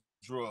selling the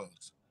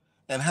drugs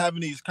and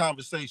having these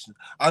conversations.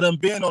 I done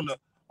been on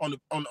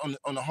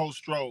the whole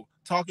stroll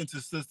talking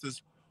to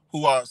sisters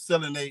who are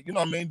selling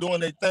doing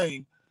their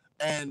thing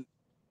and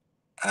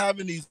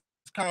having these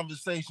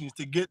conversations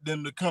to get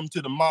them to come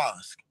to the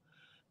mosque.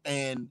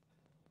 And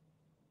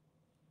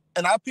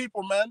our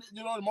people, man,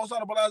 the most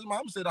honorable Elijah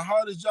Muhammad said the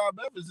hardest job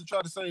ever is to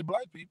try to save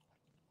black people.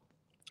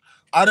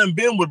 I done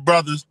been with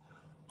brothers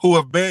who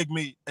have begged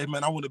me, hey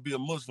man, I want to be a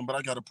Muslim, but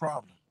I got a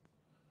problem.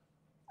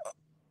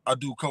 I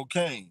do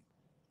cocaine.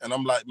 And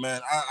I'm like,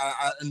 man,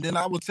 and then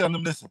I would tell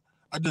them, listen,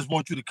 I just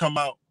want you to come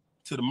out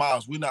to the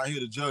mosque. We're not here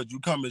to judge. You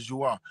come as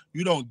you are.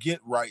 You don't get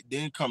right,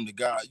 then come to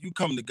God. You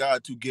come to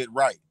God to get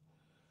right.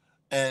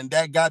 And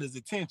that got his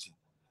attention.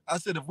 I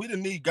said, if we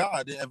didn't need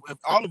God, if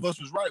all of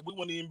us was right, we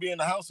wouldn't even be in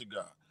the house of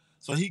God.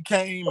 So he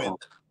came, and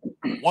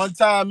one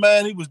time,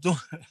 man,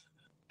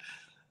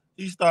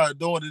 he started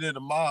doing it in the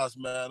mosque,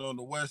 man, on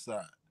the west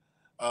side.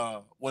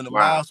 When the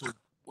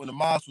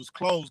mosque was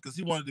closed, because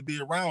he wanted to be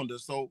around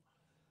us. So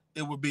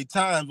it would be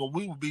times when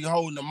we would be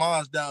holding the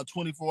mosque down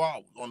 24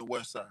 hours on the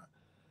west side.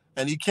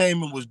 And he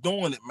came and was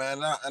doing it,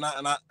 man. And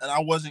I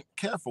wasn't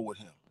careful with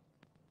him.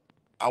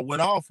 I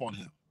went off on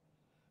him.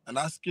 And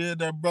I scared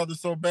that brother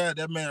so bad,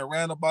 that man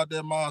ran about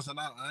that mosque, and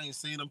I ain't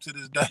seen him to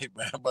this day,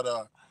 man. But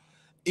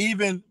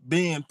even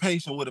being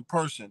patient with a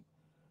person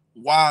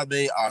while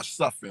they are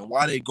suffering,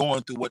 while they're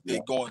going through what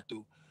they're going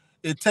through,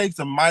 it takes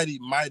a mighty,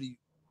 mighty,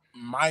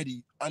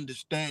 mighty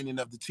understanding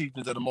of the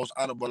teachings of the most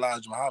honorable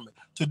Elijah Muhammad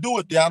to do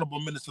what the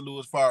Honorable Minister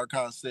Louis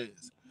Farrakhan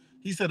says.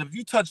 He said, if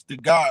you touch the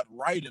God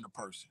right in a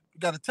person, you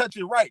got to touch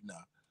it right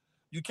now.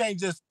 You can't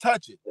just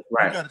touch it.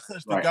 Right. You got to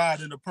touch the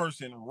God in a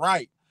person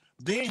right.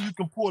 Then you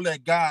can pull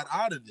that God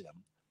out of them.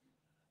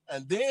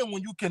 And then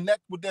when you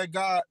connect with that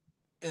God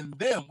in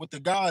them, with the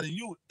God in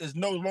you, it's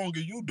no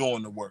longer you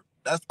doing the work.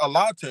 That's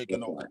Allah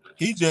taking over.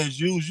 He just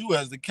used you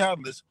as the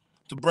catalyst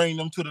to bring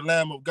them to the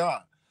Lamb of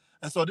God.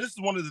 And so this is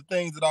one of the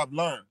things that I've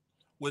learned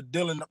with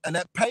dealing, and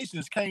that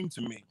patience came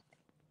to me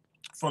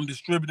from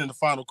distributing the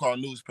Final Call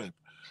newspaper.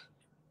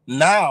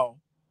 Now,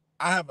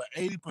 I have an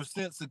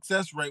 80%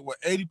 success rate where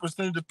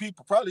 80% of the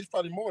people, it's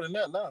probably more than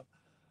that now,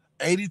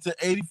 80 to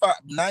 85,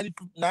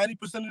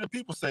 90% of the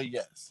people say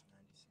yes.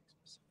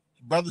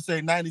 Brother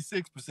say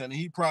 96%, and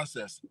he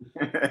processed.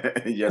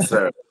 Yes,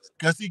 sir.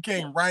 Because he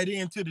came right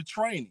into the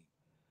training.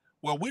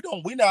 Well, we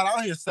not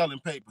out here selling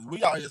papers.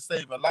 We out here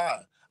saving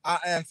lives. I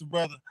asked the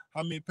brother,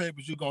 how many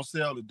papers you gonna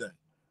sell today?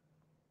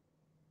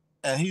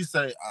 And he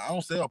say, I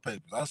don't sell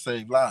papers. I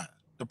save lives.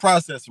 The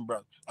processing,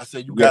 brother. I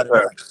said, you got it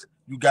right.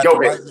 You got the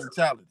right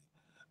mentality.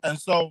 And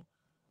so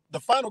the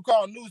Final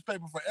Call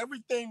newspaper, for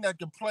everything that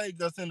can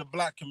plague us in the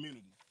black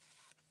community,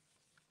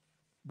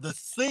 the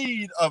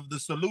seed of the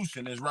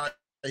solution is right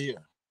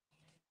here.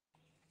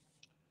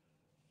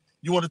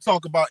 You want to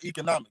talk about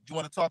economics. You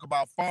want to talk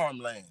about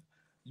farmland.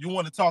 You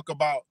want to talk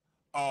about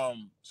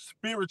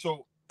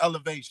spiritual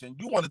elevation.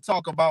 You want to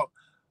talk about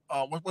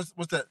what's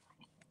that?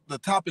 The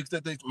topics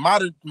that they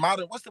modern.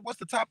 What's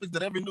the topics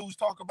that every news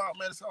talk about,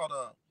 man? It's called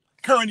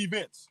current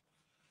events.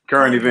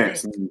 Current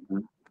events. Mm-hmm.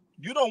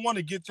 You don't want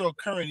to get your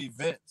current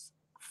events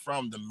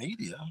from the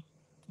media.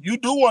 You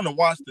do want to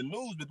watch the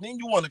news, but then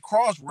you want to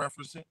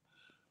cross-reference it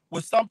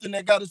with something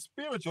that got a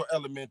spiritual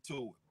element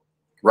to it.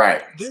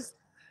 Right.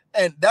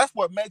 And that's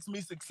what makes me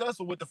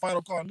successful with the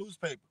Final Call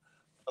newspaper.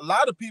 A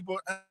lot of people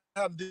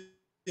have the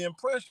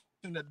impression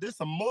that this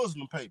is a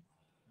Muslim paper.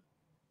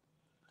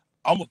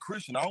 I'm a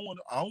Christian. I don't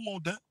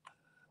want that.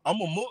 I'm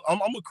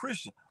a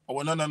Christian. Oh,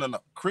 well, no.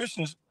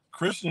 Christians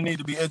need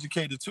to be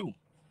educated too.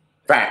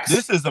 Facts.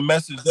 This is a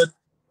message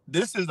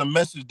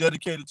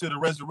dedicated to the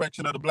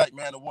resurrection of the black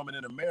man and woman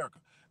in America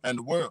and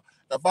the world.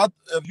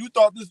 If you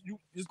thought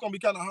it's gonna be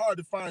kind of hard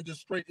to find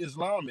just straight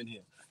Islam in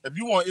here. If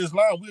you want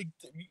Islam,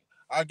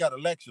 I got a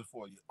lecture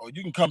for you, or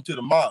you can come to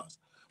the mosque.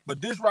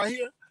 But this right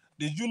here,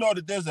 did you know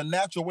that there's a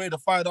natural way to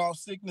fight off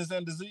sickness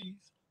and disease?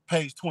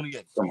 Page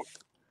 28.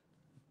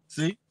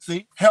 See,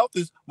 health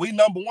is, we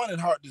number one in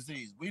heart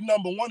disease. We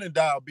number one in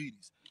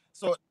diabetes.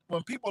 So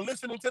when people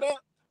listening to that,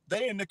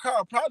 they in the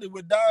car probably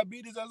with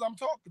diabetes as I'm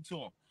talking to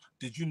them.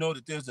 Did you know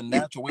that there's a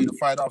natural way to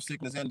fight off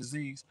sickness and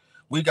disease?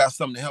 We got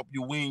something to help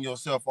you wean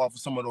yourself off of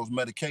some of those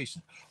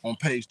medications on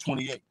page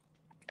 28.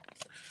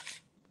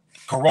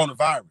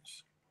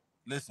 Coronavirus.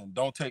 Listen,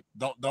 don't take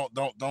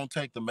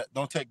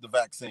the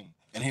vaccine,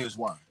 and here's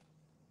why.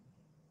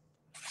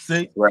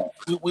 See, right.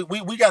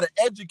 we got to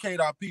educate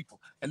our people,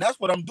 and that's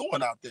what I'm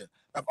doing out there.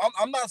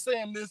 I'm not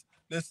saying this.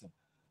 Listen,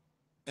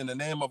 in the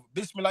name of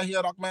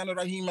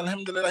Bismillahirrahmanirrahim,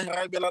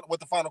 Alhamdulillah, with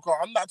the Final Call.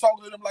 I'm not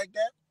talking to them like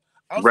that.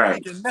 I'm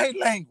speaking their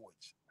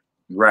language.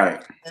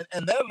 Right.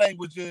 And their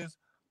language is,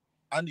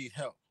 I need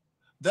help.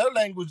 Their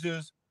language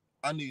is,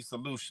 I need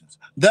solutions.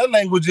 Their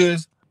language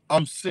is,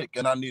 I'm sick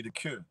and I need a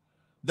cure.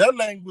 Their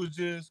language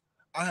is,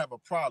 I have a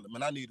problem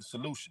and I need a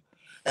solution.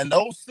 And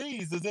those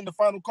C's is in the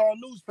Final Call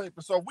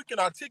newspaper. So if we can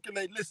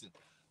articulate, listen,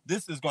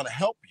 this is going to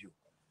help you.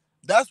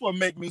 That's what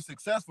make me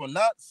successful,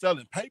 not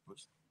selling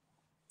papers.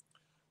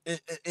 And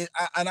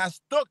I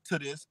stuck to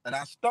this, and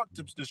I stuck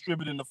to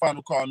distributing the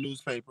Final Call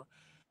newspaper.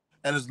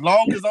 And as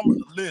long as I'm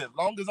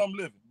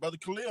living, Brother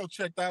Khalil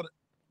checked out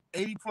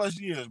 80 plus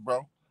years,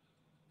 bro.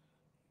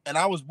 And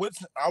I was with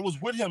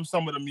him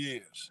some of them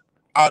years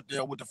out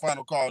there with the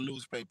Final Call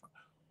newspaper,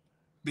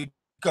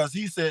 because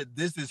he said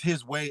this is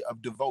his way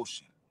of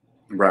devotion.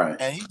 Right.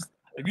 And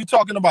if you're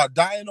talking about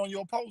dying on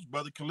your post,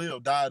 Brother Khalil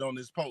died on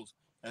his post.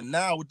 And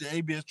now with the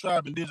ABS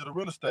Tribe and digital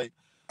real estate,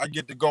 I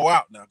get to go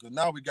out now because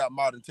now we got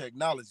modern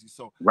technology.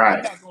 So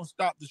I'm not going to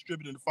stop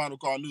distributing the Final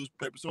Call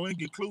newspaper. So in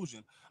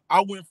conclusion,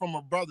 I went from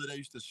a brother that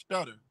used to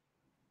stutter,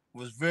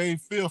 was very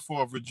fearful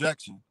of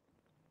rejection,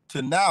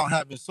 to now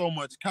having so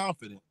much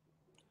confidence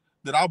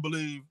that I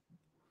believe,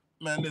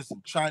 man,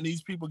 listen,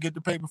 Chinese people get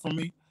the paper from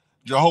me.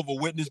 Jehovah's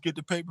Witness get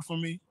the paper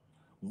from me.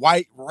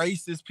 White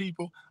racist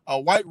people. A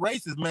white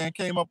racist man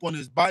came up on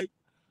his bike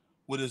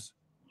with his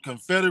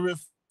Confederate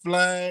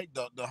flag,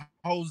 the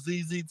whole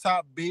ZZ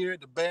Top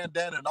beard, the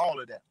bandana, and all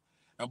of that.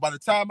 And by the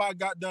time I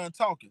got done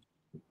talking,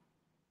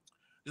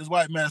 this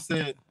white man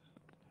said,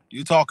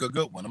 "You talk a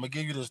good one. I'm gonna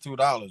give you this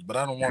 $2, but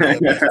I don't want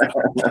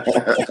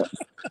that."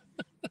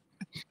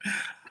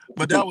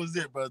 But that was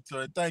it, brother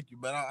Toure. Thank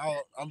you, man.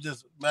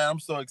 I'm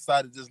so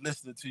excited just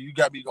listening to you. You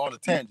got me on a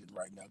tangent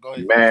right now. Go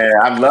ahead, man.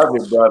 I love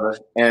it, brother.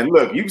 And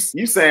look, you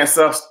saying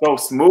stuff so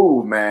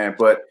smooth, man.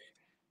 But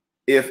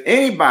if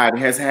anybody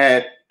has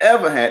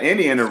ever had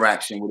any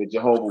interaction with a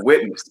Jehovah's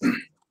Witness,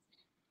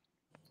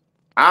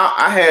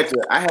 I had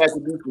to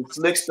do some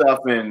slick stuff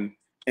and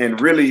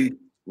really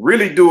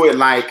do it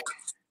like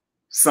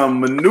some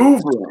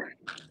maneuvering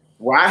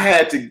where I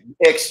had to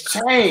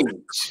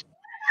exchange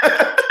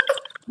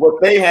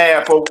what they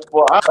had for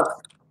us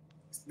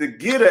to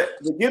get a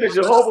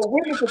Jehovah's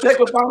Witness to take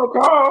a Final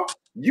Call.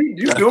 You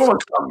doing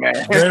something,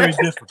 man. Very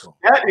difficult.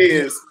 That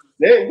is,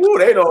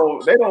 they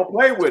don't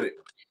play with it.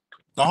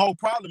 The whole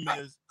problem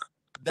is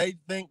they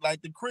think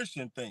like the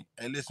Christian think.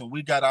 Hey, listen,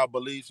 we got our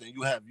beliefs and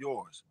you have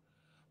yours.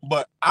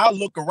 But I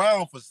look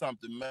around for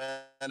something,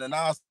 man, and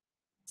I'll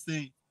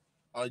see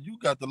you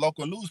got the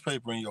local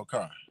newspaper in your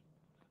car.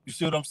 You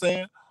see what I'm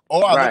saying?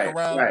 Or I look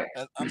around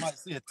and I might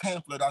see a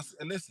pamphlet. I say,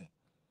 listen,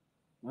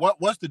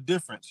 what's the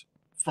difference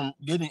from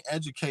getting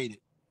educated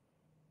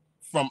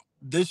from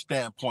this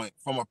standpoint,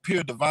 from a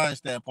pure divine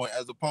standpoint,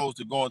 as opposed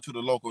to going to the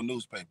local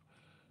newspaper?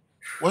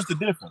 What's the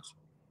difference?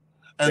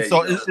 And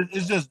so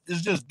it's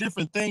just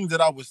different things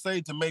that I would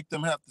say to make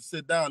them have to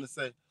sit down and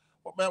say,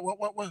 well, man,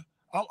 what?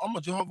 I'm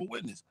a Jehovah's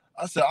Witness.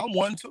 I said, I'm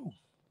one too.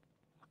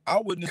 I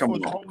witness for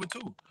Jehovah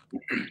too.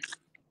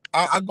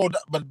 I go,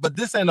 but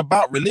this ain't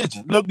about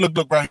religion.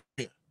 Look right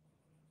here.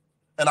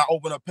 And I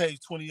open up page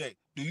 28.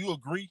 Do you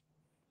agree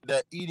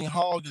that eating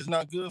hog is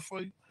not good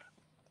for you?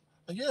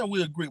 Yeah,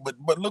 we agree.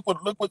 But look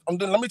what.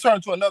 Let me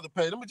turn to another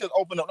page. Let me just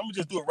open up. Let me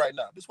just do it right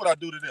now. This is what I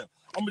do to them.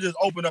 I'm gonna just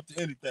open up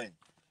to anything,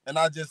 and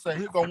I just say,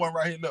 here go one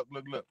right here.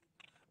 Look.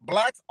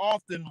 Blacks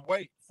often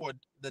wait for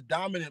the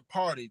dominant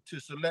party to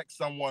select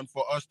someone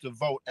for us to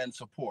vote and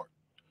support.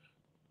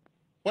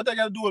 What they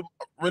got to do with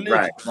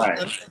religion?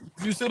 Right.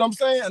 You see what I'm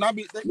saying? And I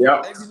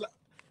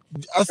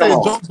say,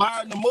 Joe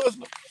Biden a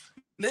Muslim?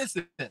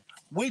 Listen,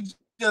 we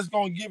just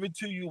gonna give it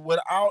to you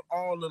without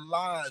all the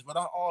lies,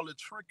 without all the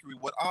trickery,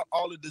 without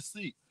all the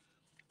deceit.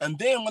 And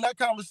then when that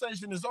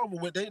conversation is over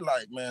with, they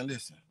like, man,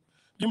 listen,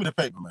 give me the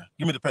paper, man.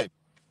 Give me the paper.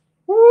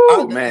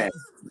 Woo, man.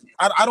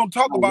 I don't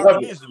talk about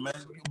religion, man.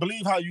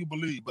 Believe how you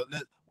believe, but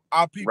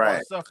our people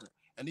are suffering.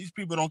 And these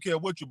people don't care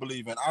what you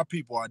believe in. Our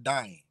people are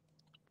dying.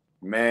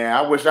 Man,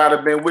 I wish I'd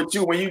have been with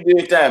you when you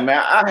did that,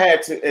 man. I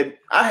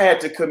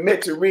had to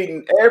commit to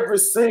reading every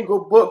single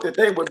book that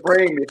they would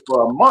bring me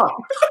for a month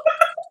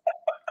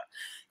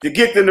to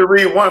get them to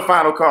read one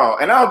Final Call.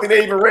 And I don't think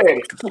they even read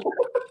it.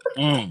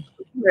 You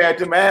had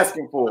them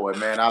asking for it,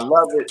 man. I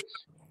love it.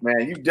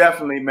 Man, you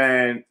definitely,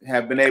 man,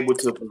 have been able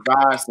to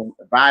provide some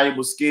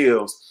valuable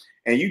skills.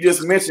 And you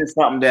just mentioned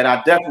something that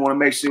I definitely want to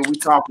make sure we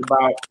talk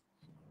about,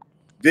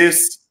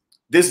 this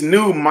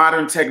new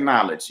modern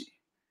technology,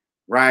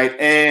 right?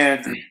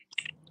 And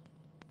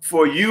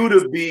for you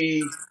to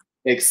be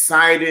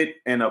excited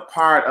and a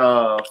part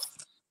of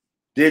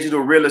digital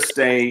real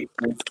estate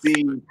and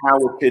see how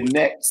it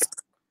connects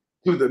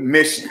to the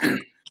mission.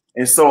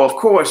 And so, of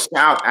course,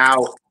 shout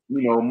out,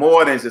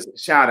 more than just a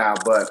shout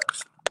out, but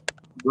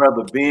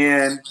Brother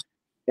Ben,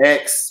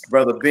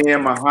 Brother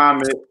Ben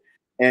Muhammad,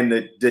 and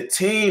the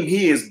team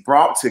he has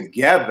brought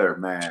together,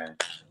 man.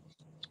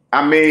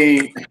 I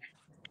mean,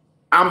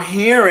 I'm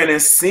hearing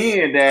and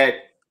seeing that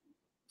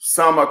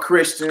some are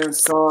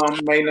Christians, some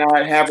may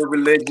not have a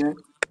religion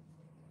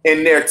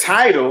in their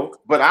title,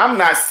 but I'm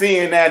not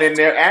seeing that in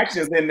their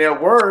actions, in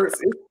their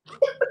words.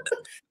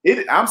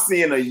 I'm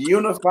seeing a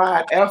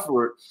unified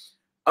effort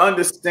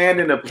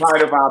understanding the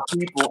plight of our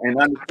people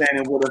and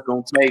understanding what it's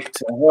going to take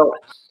to help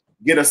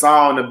get us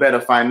all in a better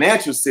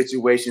financial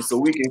situation so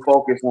we can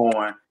focus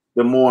on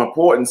the more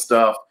important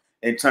stuff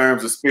in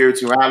terms of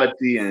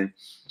spirituality and,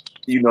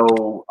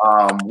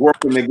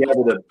 working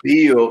together to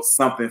build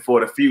something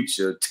for the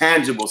future,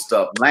 tangible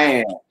stuff,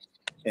 land,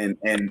 and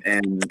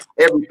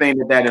everything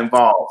that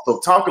involves. So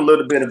talk a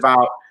little bit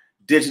about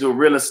digital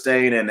real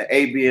estate and the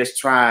ABS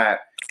tribe,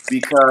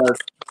 because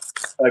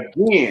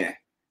again,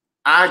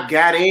 I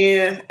got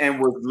in and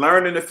was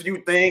learning a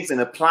few things and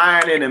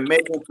applying it and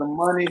making some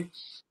money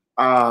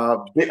a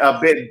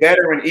bit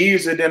better and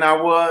easier than I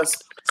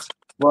was,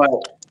 but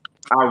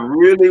I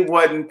really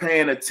wasn't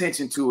paying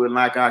attention to it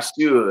like I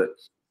should.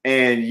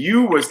 And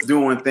you was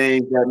doing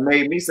things that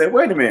made me say,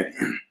 wait a minute,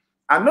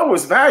 I know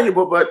it's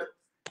valuable, but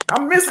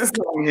I'm missing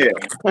something here.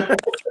 The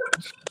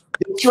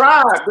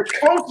tribe, the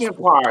coaching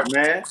part,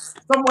 man.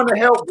 Someone to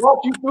help walk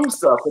you through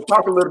stuff. So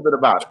talk a little bit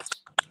about it.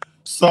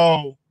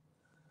 So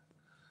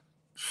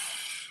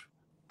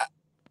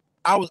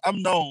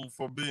I'm known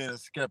for being a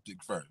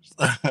skeptic first.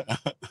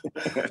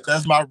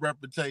 That's my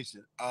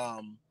reputation.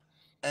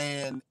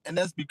 And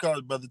that's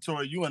because, Brother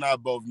Toure, you and I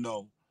both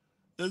know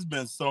there's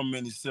been so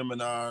many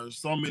seminars,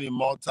 so many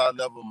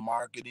multi-level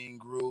marketing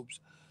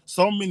groups,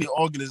 so many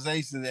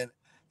organizations,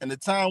 and the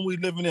time we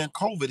living in,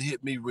 COVID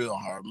hit me real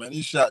hard, man.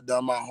 It shut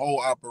down my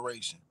whole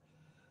operation.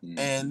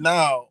 And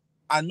now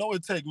I know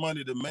it takes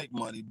money to make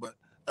money, but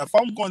if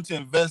I'm going to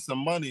invest some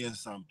money in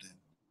something,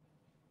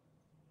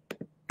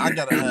 I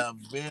gotta have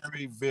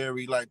very,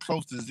 very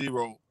close to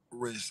zero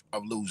risk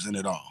of losing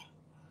it all.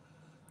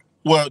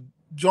 Well,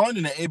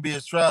 joining the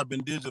ABS tribe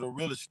in digital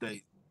real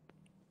estate,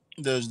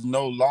 there's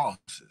no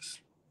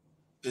losses.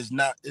 It's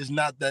not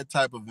that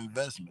type of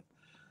investment.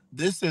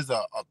 This is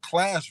a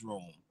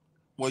classroom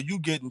where you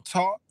getting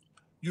taught,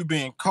 you're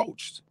being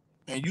coached,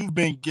 and you've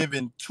been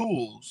given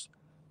tools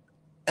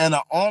and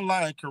an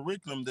online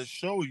curriculum that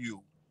show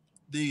you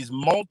these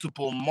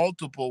multiple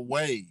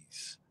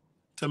ways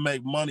to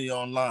make money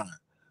online.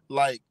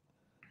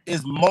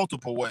 It's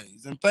multiple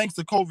ways. And thanks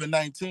to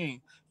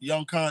COVID-19,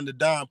 Young Conda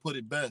Don put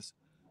it best.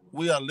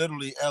 We are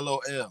literally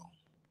LOL,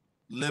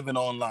 living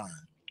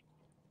online.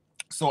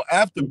 So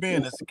after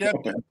being a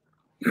skeptic,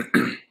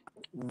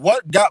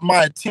 what got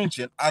my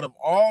attention out of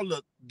all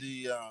of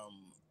the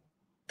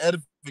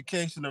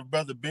edification of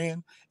Brother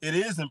Ben, it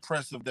is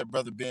impressive that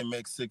Brother Ben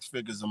makes 6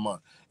 figures a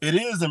month. It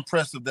is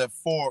impressive that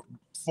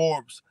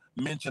Forbes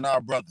mentioned our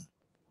brother.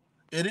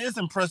 It is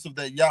impressive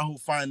that Yahoo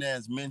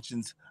Finance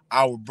mentions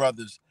our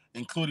brothers,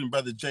 including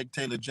Brother Jake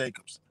Taylor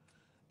Jacobs.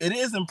 It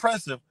is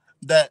impressive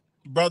that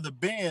Brother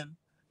Ben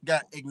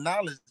got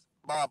acknowledged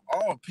by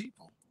all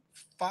people,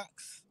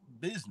 Fox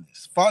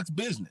Business.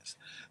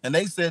 And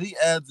they said he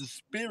adds a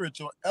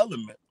spiritual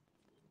element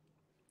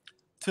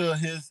to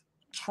his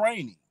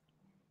training.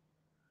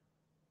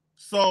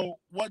 So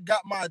what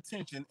got my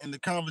attention in the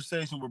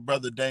conversation with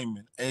Brother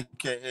Damon,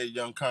 aka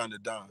Young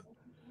Conda Don,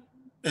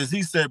 is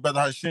he said, Brother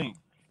Hashim,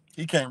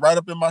 he came right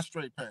up in my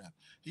straight path.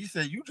 He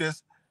said, you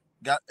just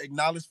got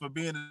acknowledged for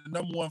being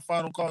the #1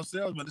 final call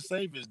salesman to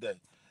Savior's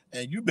Day.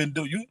 And you've been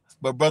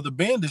but Brother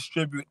Ben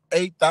distribute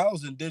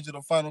 8,000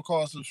 digital final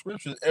call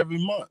subscriptions every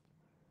month.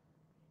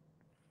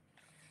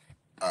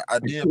 I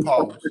did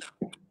pause.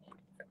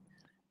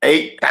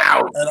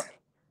 8,000.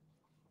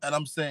 And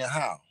I'm saying,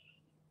 how?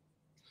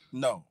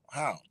 No,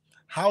 how?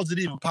 How is it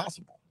even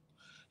possible?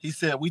 He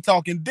said, we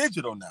talking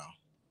digital now.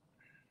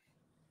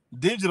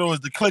 Digital is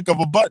the click of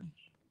a button.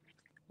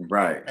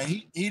 Right. And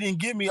he didn't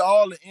give me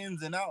all the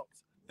ins and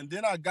outs. And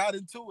then I got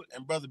into it,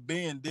 and Brother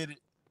Ben did it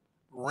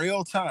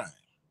real time.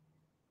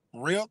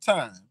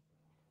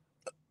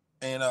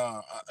 And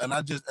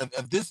I just,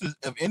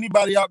 if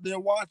anybody out there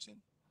watching,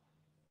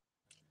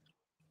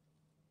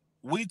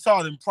 we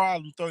taught in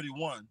Problem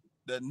 31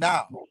 that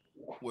now,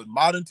 with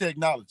modern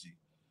technology,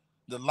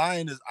 the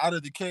lion is out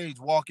of the cage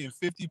walking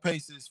 50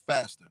 paces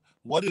faster.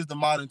 What is the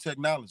modern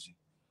technology?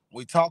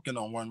 We're talking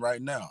on one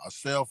right now, a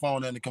cell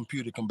phone and a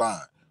computer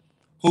combined.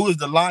 Who is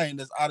the lion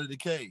that's out of the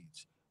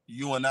cage?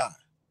 You and I.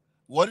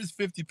 What is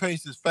 50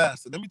 paces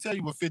faster? Let me tell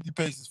you what 50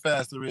 paces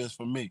faster is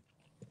for me.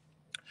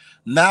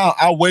 Now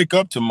I wake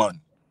up to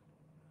money.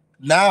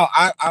 Now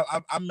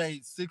I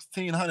made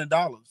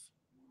 $1,600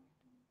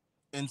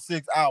 in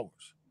 6 hours.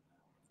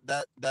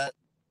 That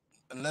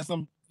unless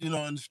I'm in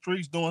the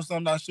streets doing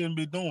something I shouldn't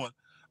be doing,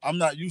 I'm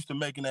not used to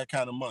making that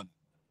kind of money.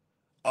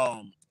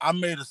 I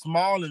made a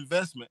small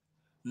investment.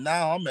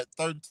 Now I'm at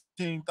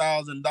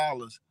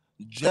 $13,000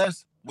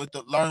 just with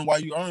the Learn While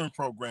You Earn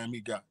program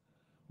he got.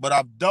 But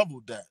I've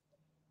doubled that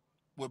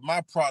with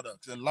my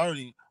products and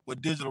learning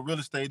what digital real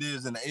estate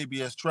is in the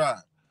ABS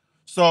tribe.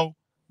 So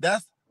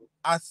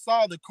I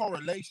saw the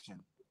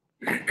correlation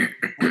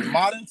with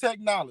modern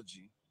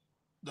technology,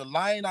 the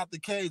lion out the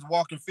cage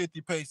walking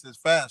 50 paces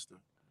faster.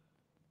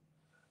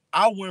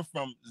 I went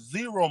from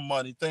zero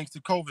money thanks to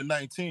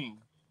COVID-19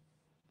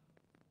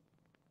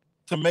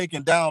 to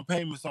making down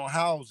payments on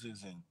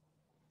houses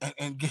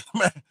and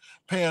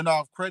paying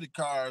off credit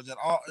cards and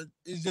all.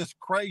 It's just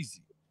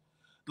crazy.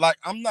 Like,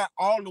 I'm not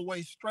all the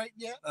way straight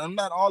yet. I'm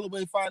not all the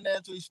way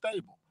financially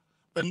stable.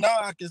 But now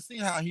I can see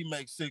how he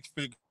makes 6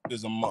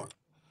 figures a month.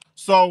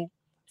 So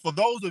for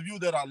those of you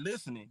that are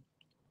listening,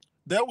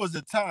 there was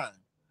a time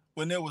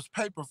when there was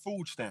paper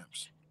food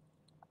stamps.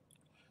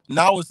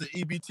 Now it's the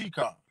EBT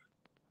card,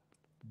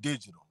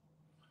 digital.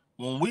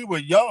 When we were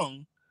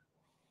young,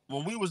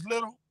 when we was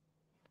little,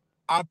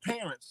 our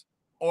parents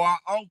or our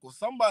uncle,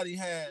 somebody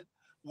had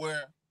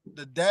where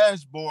the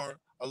dashboard,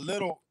 a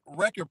little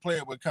record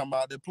player would come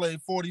out that played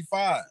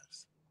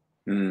 45s.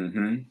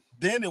 Mm-hmm.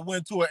 Then it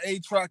went to an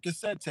 8-track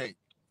cassette tape.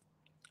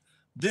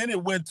 Then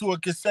it went to a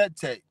cassette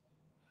tape.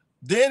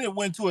 Then it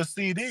went to a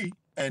CD.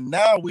 And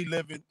now we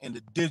living in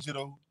the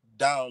digital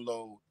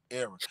download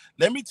era.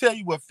 Let me tell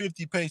you what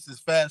 50 paces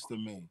faster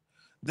means.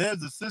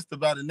 There's a sister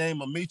by the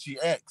name of Michi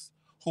X,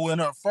 who in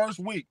her first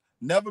week,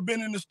 never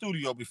been in the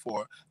studio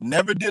before,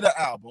 never did an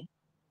album.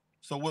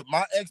 So with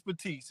my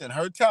expertise and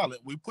her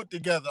talent, we put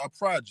together a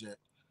project.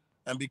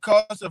 And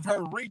because of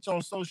her reach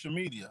on social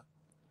media,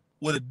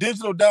 with a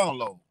digital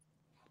download,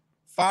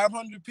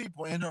 500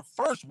 people in her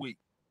first week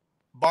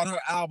bought her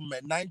album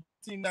at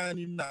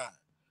 $19.99.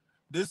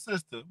 This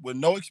sister, with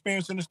no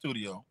experience in the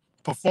studio,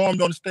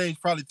 performed on the stage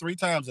probably 3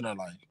 times in her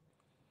life,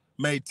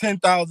 made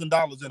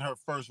 $10,000 in her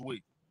first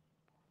week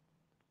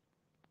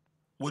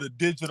with a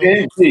digital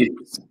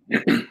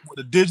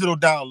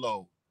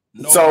download.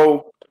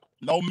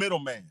 No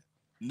middleman,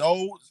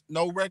 no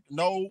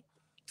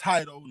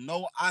title,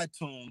 no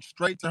iTunes,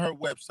 straight to her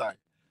website.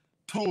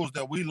 Tools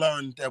that we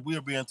learned that we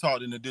are being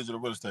taught in the digital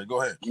real estate.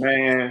 Go ahead,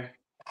 man.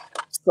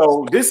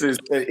 So this is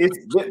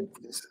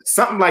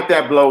something like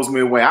that blows me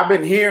away. I've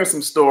been hearing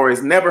some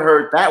stories, never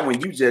heard that one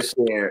you just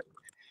shared.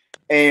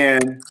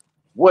 And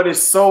what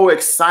is so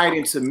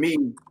exciting to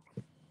me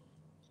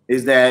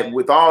is that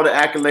with all the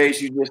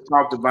accolades you just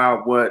talked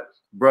about, what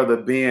Brother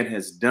Ben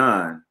has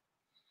done,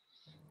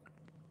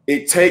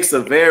 it takes a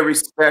very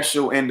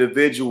special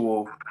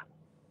individual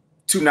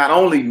to not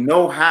only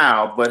know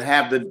how, but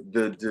have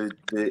the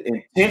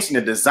intention,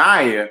 the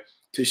desire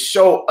to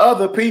show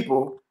other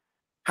people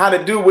how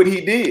to do what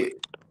he did.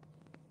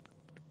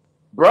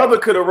 Brother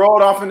could have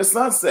rolled off in the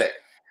sunset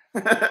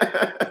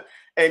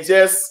and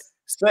just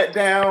sat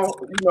down,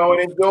 and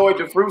enjoyed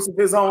the fruits of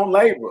his own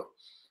labor.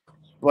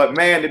 But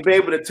man, to be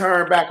able to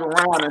turn back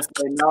around and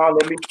say, no,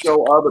 let me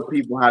show other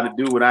people how to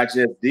do what I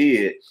just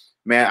did.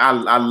 Man,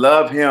 I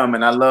love him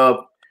and I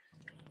love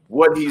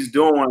what he's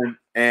doing.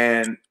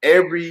 And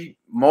every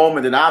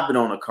moment that I've been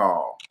on a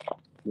call,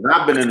 that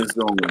I've been in the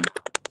Zoom,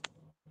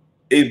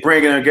 is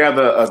bringing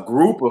together a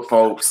group of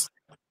folks,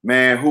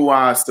 man, who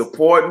are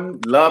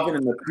supporting, loving,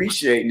 and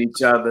appreciating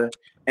each other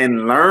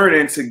and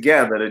learning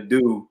together to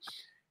do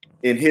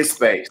in his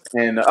space.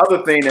 And the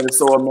other thing that is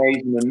so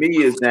amazing to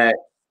me is that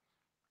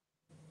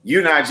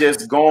you're not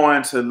just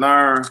going to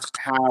learn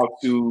how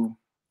to,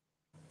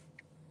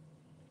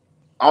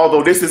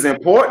 although this is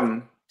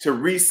important, to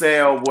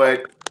resell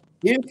what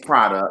his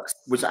products,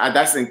 which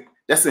that's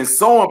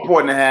so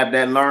important to have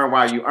that learn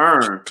while you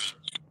earn,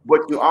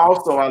 but you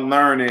also are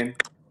learning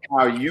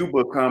how you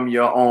become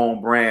your own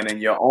brand and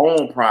your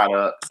own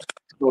product,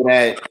 so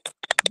that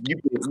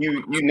you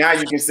now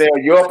you can sell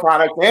your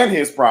product and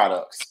his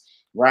products,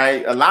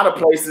 right? A lot of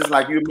places,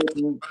 like you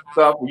mentioned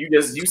stuff,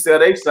 you sell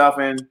their stuff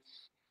and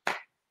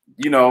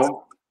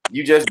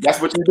that's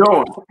what you're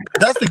doing.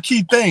 That's the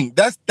key thing.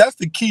 That's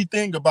the key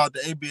thing about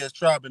the ABS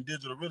Tribe and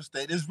digital real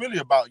estate. It's really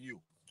about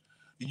you.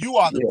 You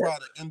are the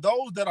product. And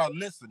those that are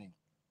listening,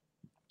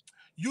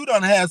 you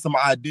done had some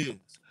ideas.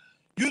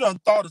 You done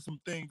thought of some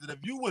things that if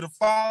you would have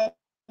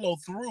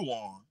followed through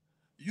on,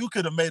 you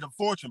could have made a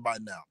fortune by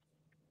now.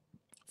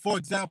 For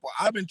example,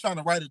 I've been trying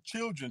to write a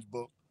children's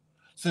book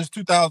since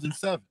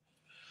 2007.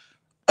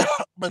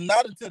 But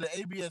not until the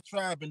ABS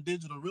Tribe and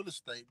digital real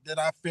estate did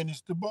I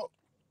finish the book.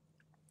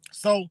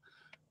 So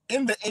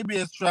in the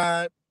ABS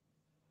Tribe,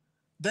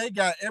 they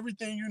got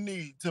everything you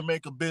need to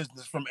make a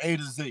business from A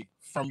to Z,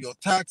 from your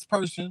tax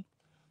person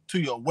to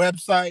your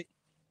website,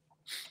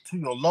 to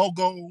your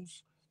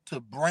logos, to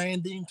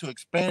branding, to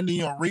expanding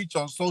your reach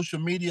on social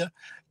media,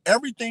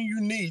 everything you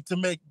need to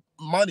make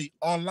money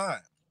online.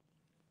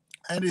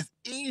 And it's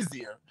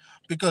easier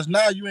because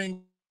now you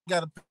ain't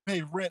got to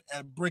pay rent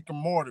at brick and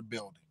mortar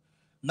building.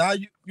 Now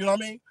you know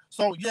what I mean?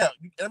 So yeah,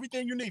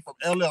 everything you need from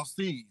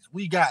LLCs,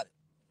 we got it.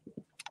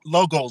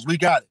 Logos, we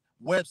got it.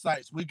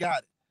 Websites, we got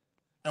it.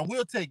 And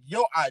we'll take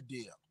your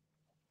idea.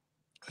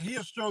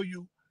 He'll show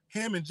you,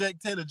 him and Jake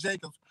Taylor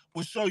Jacobs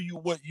will show you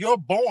what you're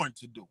born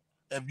to do.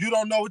 If you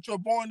don't know what you're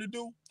born to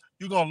do,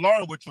 you're going to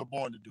learn what you're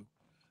born to do.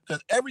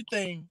 Because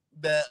everything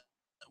that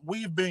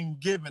we've been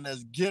given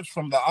as gifts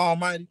from the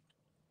Almighty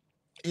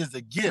is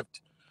a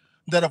gift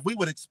that if we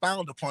would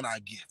expound upon our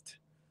gift,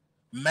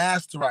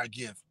 master our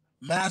gift,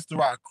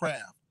 master our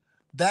craft,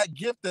 that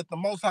gift that the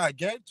Most High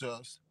gave to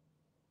us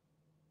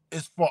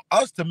is for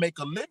us to make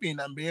a living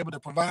and be able to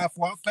provide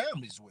for our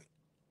families with.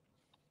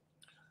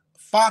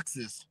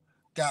 Foxes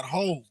got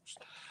holes.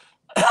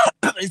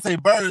 They say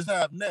birds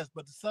have nests,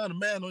 but the Son of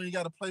Man only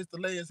got a place to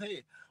lay his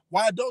head.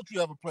 Why don't you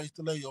have a place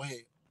to lay your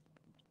head?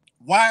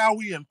 Why are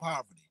we in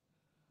poverty?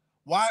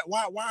 Why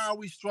are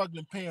we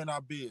struggling paying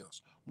our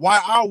bills?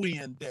 Why are we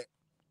in debt?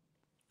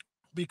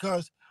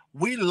 Because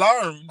we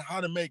learn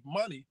how to make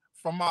money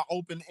from our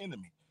open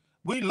enemy.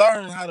 We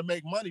learn how to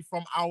make money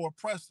from our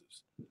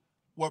oppressors.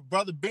 What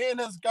Brother Ben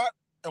has got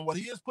and what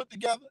he has put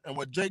together and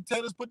what Jake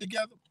Taylor's put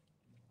together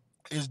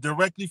is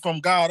directly from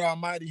God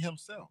Almighty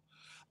himself.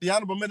 The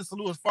Honorable Minister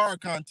Louis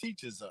Farrakhan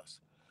teaches us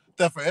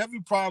that for every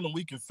problem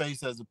we can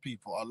face as a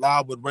people,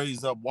 Allah would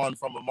raise up one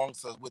from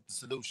amongst us with the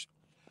solution.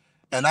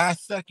 And I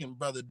second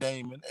Brother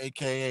Damon,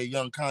 a.k.a.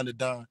 Young Conda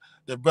Don,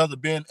 that Brother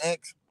Ben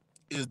X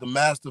is the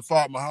master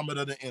Fard Muhammad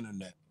of the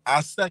internet.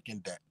 I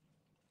second that.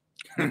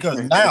 Because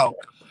now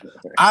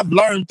I've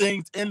learned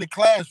things in the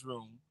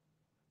classroom,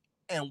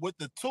 and with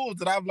the tools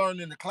that I've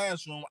learned in the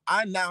classroom,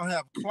 I now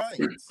have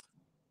clients.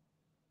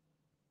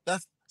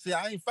 See,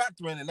 I ain't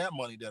factoring in that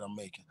money that I'm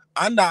making.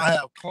 I now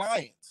have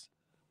clients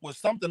with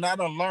something I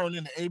done learned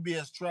in the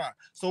ABS trial.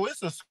 So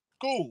it's a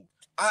school.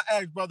 I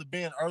asked Brother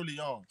Ben early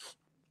on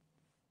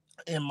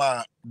in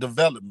my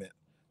development,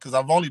 because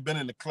I've only been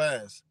in the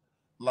class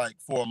like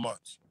 4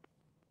 months.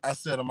 I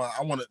said,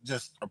 I want to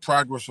just a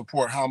progress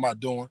report. How am I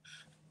doing?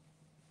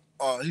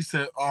 He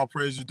said, all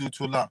praise is due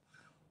to Allah.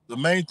 The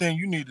main thing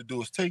you need to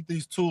do is take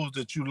these tools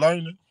that you're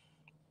learning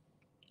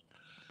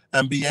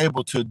and be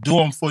able to do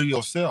them for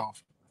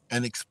yourself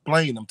and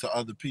explain them to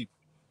other people.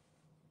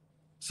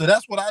 So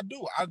that's what I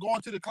do. I go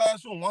into the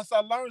classroom. Once I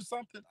learn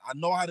something, I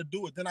know how to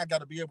do it. Then I got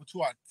to be able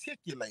to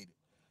articulate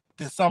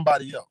it to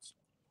somebody else.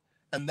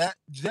 And that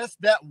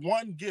just that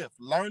one gift,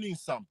 learning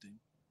something,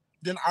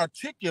 then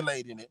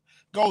articulating it,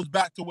 goes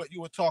back to what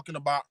you were talking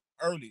about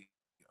earlier.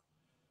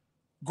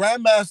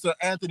 Grandmaster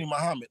Anthony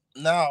Muhammad,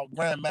 now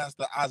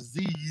Grandmaster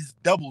Aziz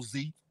Double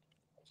Z,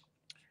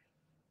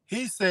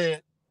 he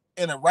said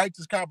in a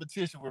righteous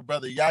competition with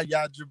Brother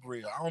Yahya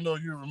Jabril. I don't know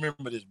if you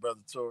remember this, Brother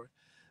Toure.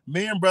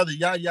 Me and Brother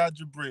Yahya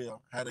Jabril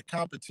had a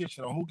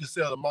competition on who could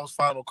sell the most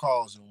final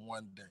calls in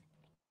one day.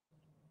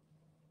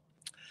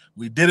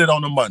 We did it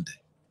on a Monday.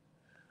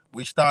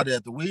 We started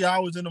at the wee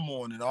hours in the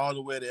morning all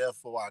the way to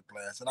FOI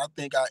class. And I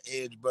think I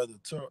edged Brother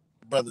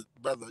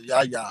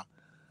Yahya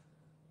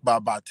by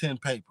about 10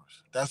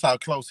 papers. That's how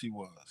close he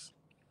was.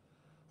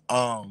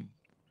 And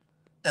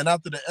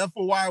after the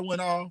FOI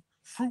went off,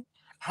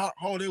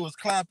 they was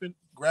clapping.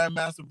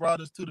 Grandmaster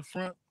brought us to the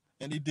front,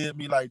 and he did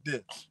me like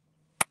this.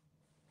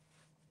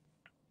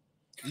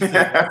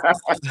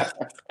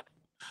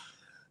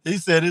 He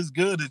said, it's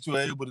good that you're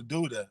able to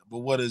do that, but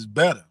what is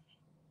better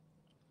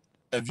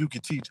if you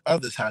could teach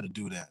others how to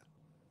do that?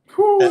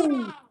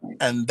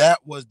 And that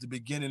was the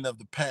beginning of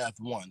the Path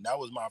One. That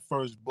was my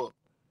first book.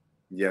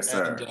 Yes,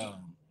 sir. And,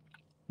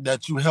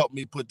 that you helped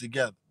me put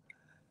together.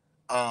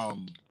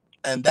 And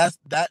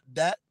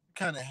that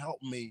kind of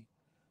helped me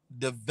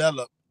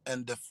develop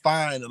and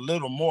define a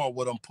little more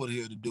what I'm put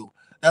here to do.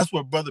 That's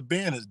what Brother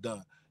Ben has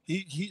done.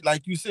 He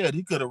like you said,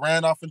 he could have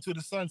ran off into the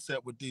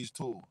sunset with these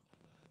tools.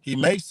 He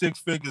made 6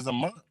 figures a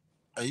month.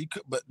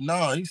 But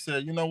no, he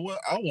said, you know what?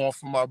 I want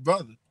for my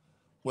brother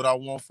what I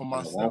want for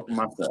myself.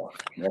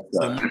 Yes,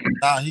 so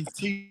now he's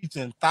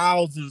teaching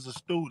thousands of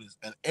students,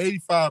 and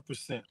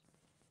 85%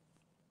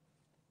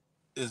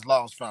 is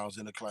lost founds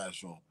in the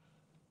classroom.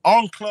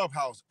 On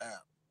Clubhouse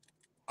app,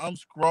 I'm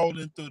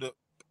scrolling through the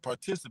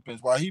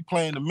participants while he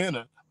playing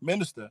the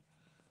minister.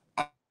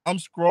 I'm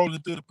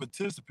scrolling through the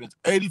participants.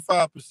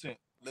 85%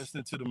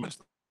 listening to the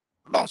minister.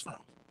 Lost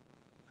founds.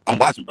 I'm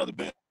watching Brother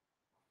Ben.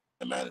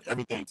 Man,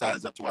 everything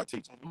ties up to our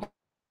teaching.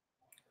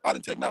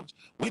 Modern technology.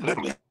 We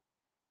literally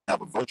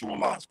have a virtual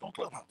mosque on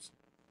Clubhouse.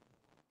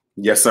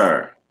 Yes,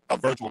 sir. A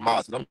virtual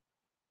mosque. I'm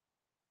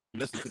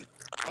listening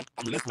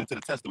to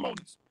the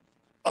testimonies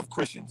of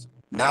Christians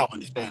now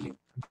understanding.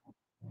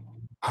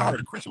 I heard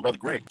a Christian, Brother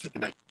Greg,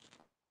 today.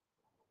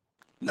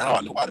 Now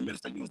I know why the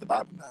minister used the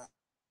Bible now.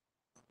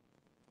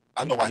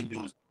 I know why he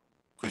used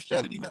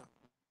Christianity now.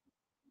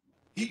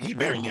 He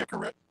very near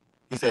correct.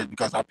 He said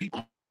because our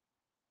people,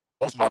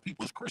 most of our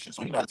people is Christian,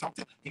 so he know how to talk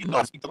to them. He didn't know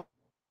how to speak the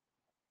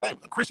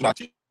language. A Christian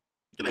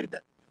articulated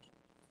that.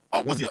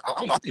 Or was he? I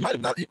don't know. He might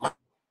have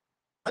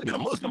been a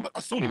Muslim,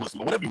 a Sunni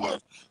Muslim, or whatever he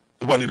was.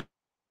 It wasn't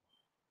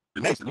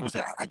the nation. He was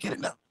saying, I get it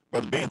now.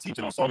 Brother Ben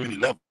teaching on so many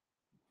levels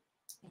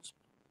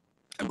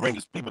and bring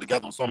his people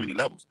together on so many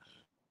levels.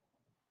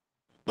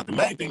 But the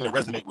main thing that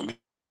resonates with me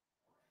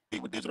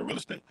with digital real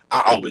estate,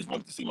 I always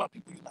wanted to see my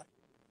people unite.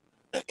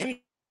 And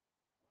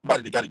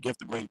anybody that got a gift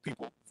to bring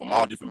people from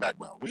all different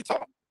backgrounds, we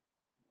talk.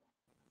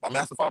 My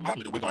Master Father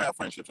Muhammad, that we're going to have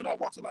friendships in all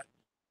walks of life.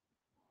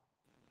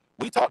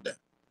 We taught that.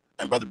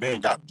 And Brother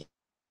Ben got the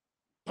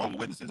only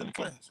witnesses in the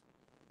class.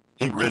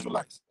 Hebrew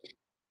Israelites.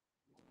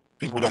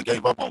 People that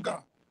gave up on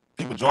God.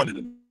 People joining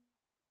the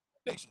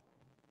nation.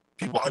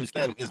 People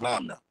understanding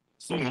Islam now.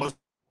 Sunni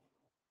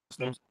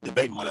Muslims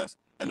debating with us.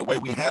 And the way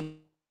we handle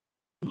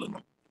them,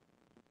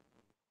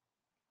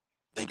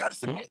 they got to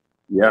submit.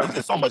 Yeah. There's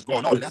just so much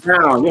going on. Your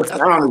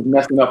sound is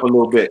messing up a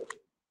little bit.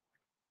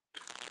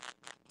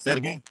 Say it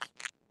again.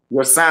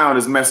 Your sound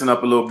is messing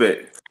up a little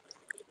bit.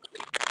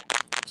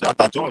 So I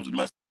thought yours was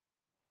messed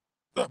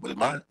up, but it's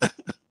mine.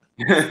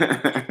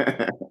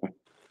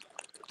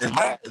 Is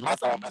my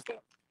sound messed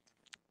up?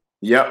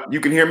 Yep, you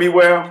can hear me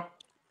well.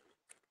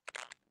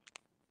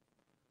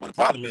 Well, the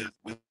problem is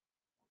we're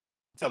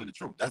telling the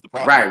truth. That's the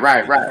problem.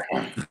 Right.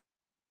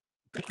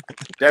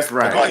 That's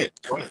right.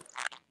 Go ahead.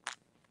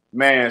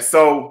 Man,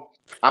 so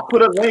I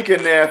put a link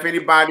in there if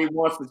anybody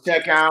wants to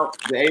check out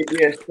the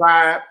ABS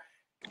Tribe.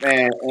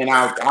 And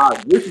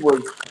this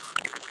was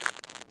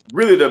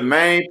really the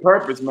main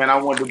purpose, man.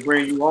 I wanted to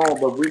bring you on,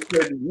 but we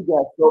couldn't. You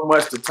got so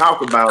much to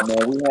talk about,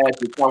 man. We had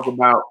to talk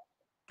about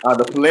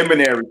the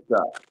preliminary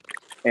stuff.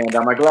 And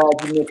I'm glad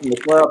you mentioned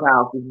the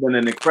Clubhouse. It's been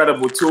an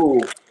incredible tool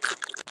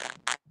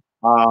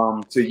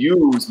to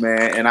use,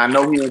 man. And I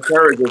know he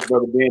encouraged us,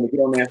 Brother Ben, to get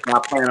on there and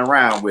stop playing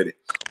around with it.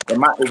 Is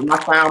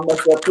my sound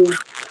messed up too?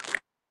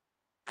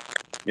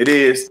 It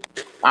is.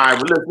 All right,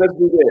 well, let's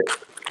do this.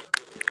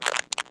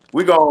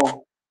 We're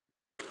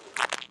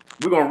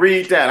gonna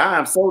read that. I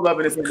am so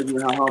loving this interview,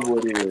 how humble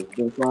it is. It's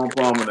been so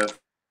informative.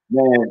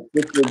 Man,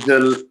 Sister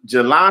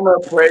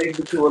Jelana, praise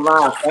be to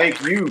Allah.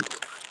 Thank you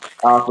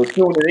for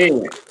tuning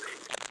in.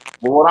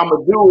 But what I'm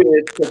gonna do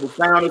is, because the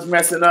sound is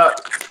messing up,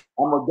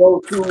 I'm gonna go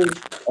to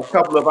a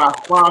couple of our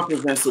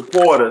sponsors and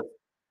supporters.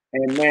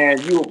 And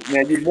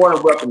you're more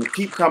than welcome to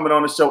keep coming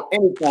on the show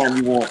anytime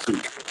you want to.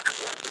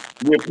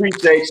 We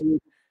appreciate you,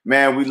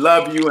 man. We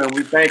love you, and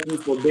we thank you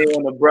for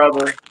being a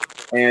brother.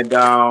 And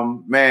I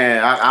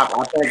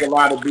thank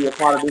Allah to be a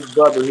part of this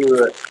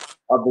brotherhood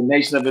of the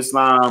Nation of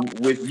Islam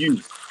with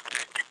you.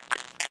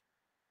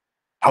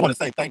 I want to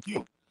say thank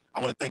you. I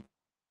want to thank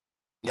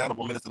the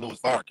Honorable Minister Louis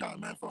Farrakhan,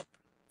 man,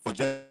 for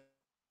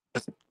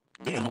just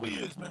being who he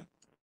is, man.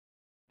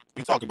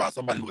 We talk about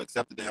somebody who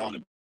accepted their own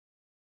and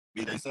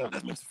be themselves.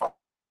 That's Minister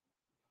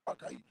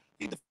Farrakhan.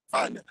 He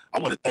defined it. I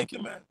want to thank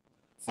you, man,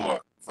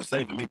 for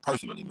saving me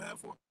personally, man.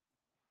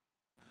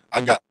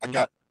 I got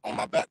on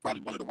my back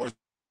probably one of the worst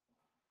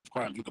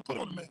crimes you could put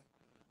on a man,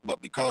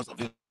 but because of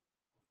his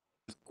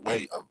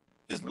way, of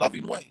his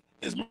loving way,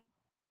 his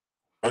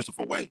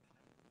merciful way,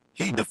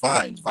 he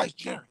defines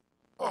vicegerent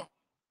or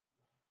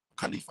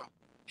Khalifa.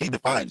 He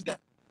defines that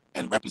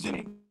and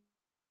representing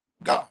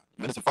God.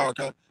 Minister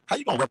Farrakhan, how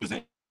you gonna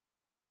represent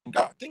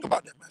God? Think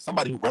about that, man.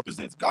 Somebody who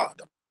represents God,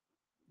 the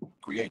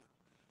Creator.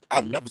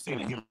 I've never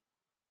seen a human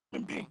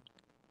being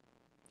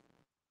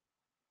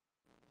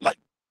like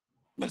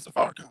Minister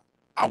Farrakhan.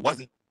 I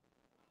wasn't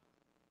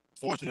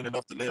fortunate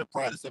enough to live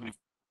prior to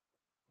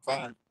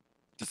 75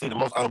 to see the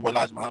most honorable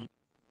Elijah Muhammad,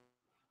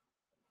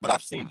 but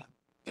I've seen him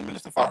in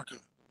Minister Farrakhan.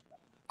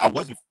 I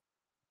wasn't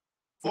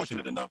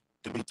fortunate enough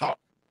to be taught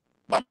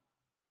by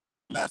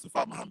Master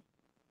Father Muhammad,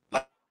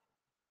 like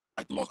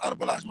the most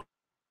honorable Elijah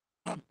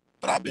Muhammad,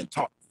 but I've been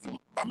taught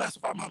by Master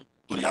Father Muhammad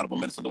through the Honorable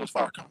Minister Louis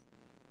Farrakhan.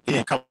 He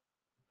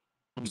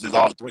encompasses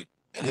all three,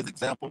 and his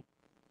example,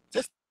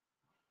 just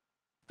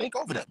think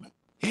over that, man.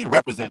 He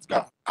represents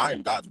God. I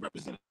am God's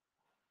representative,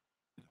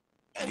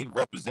 and he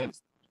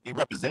represents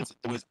it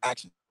through his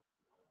actions.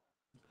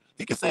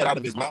 He can say it out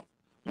of his mouth.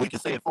 We can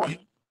say it for him.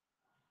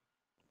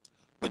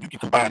 But you can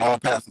combine all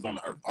pastors on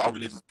the earth, all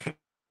religious people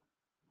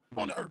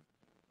on the earth,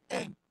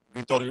 and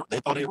they throw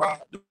their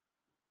rod. The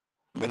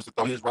minister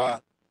throw his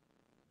rod.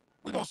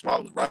 We're gonna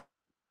swallow it right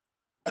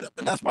up,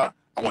 and that's why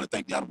I want to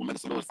thank the Honorable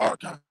Minister Louis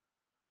Farrakhan,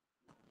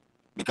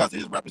 because of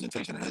his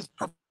representation and his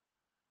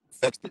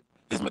perfected,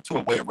 his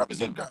mature way of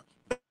representing God.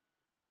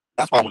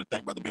 That's why I want to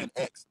thank Brother Ben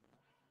X,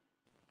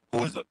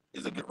 who is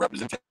a good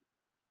representation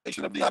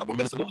of the Honorable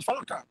Minister Louis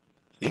Farrakhan.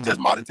 He's just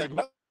modern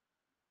technology.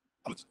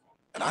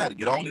 And I had to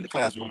get on in the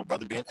classroom with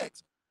Brother Ben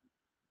X.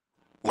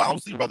 Well, I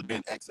don't see Brother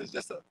Ben X as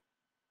just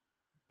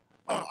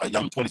a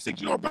young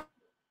 26-year-old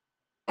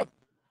brother.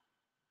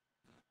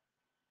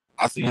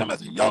 I see him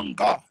as a young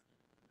God,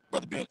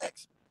 Brother Ben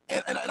X.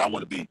 And I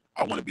want to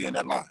be in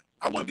that line.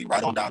 I want to be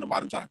right on down to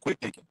modern time, quick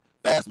thinking,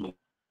 fast moving,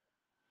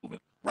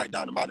 right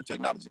down to modern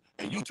technology.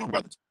 And you too,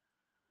 Brother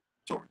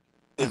Toure.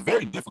 It's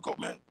very difficult,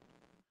 man,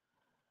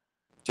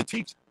 to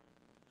teach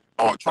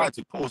or try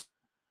to pull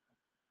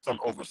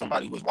something over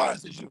somebody who is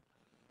wise as you.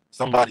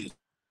 Somebody is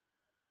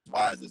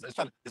wise as it's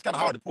kind of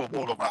hard to pull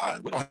wool over our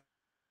eyes. We don't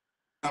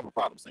have a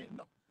problem saying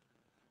no.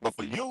 But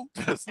for you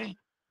to see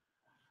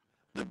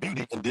the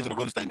beauty in digital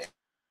real estate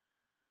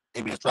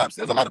and ABS Tribe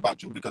says a lot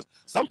about you, because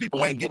some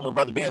people ain't getting with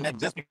Brother Ben X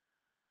just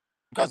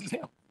because it's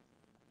him.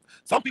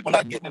 Some people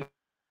not getting in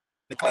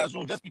the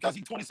classroom just because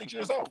he's 26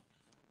 years old.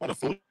 What a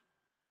foolish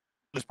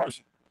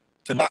person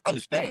to not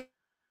understand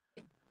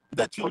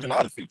that children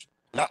are the future,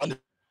 not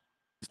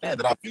understand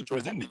that our future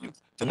is in the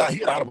youth, to not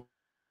hear the Honorable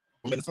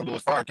Minister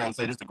Louis Farrakhan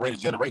say this is the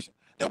greatest generation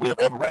that we have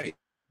ever raised.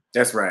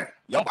 That's right.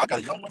 Young, I got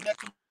a young one next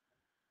to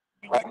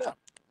me right now.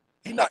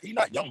 He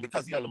not young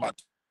because he under my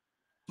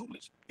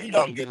tutelage. He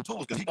young getting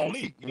tools because he gonna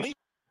leave. He leave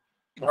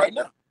right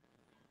now.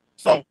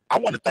 So I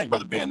want to thank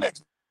Brother Ben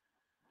X,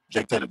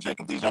 Jake Taylor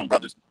Jacob, these young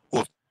brothers who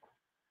have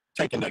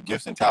taken their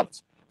gifts and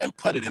talents and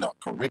put it in a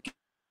curriculum,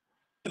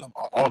 an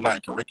online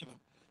curriculum,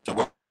 to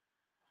where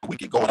we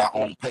can go at our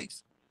own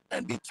pace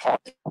and be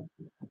taught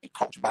and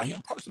coached by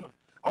him personally.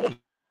 I want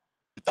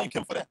to thank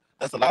him for that.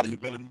 That's a lot of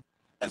humility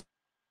and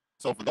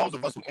So for those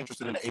of us who are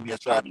interested in the ABS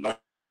tribe and learning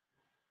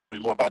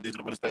more about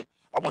digital real estate,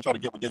 I want y'all to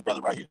get with this brother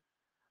right here.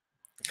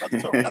 Brother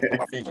Toure, not to put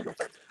my finger on your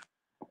face.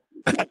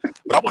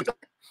 But I want y'all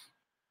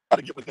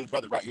to get with this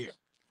brother right here.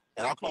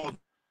 And I'll close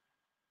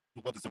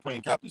with what the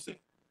Supreme Captain said.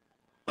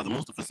 Brother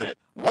Mustafa said,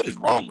 what is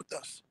wrong with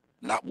us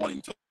not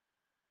wanting to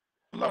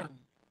learn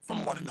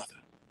from one another?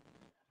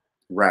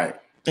 Right.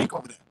 Think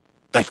over that.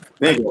 Thank you.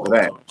 Think over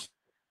that.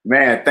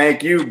 Man,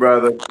 thank you,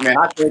 brother. Man,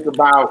 I think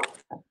about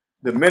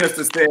the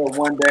minister said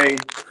one day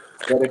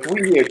that if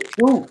we hear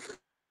truth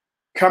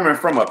coming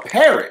from a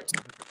parrot,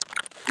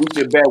 we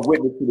should bear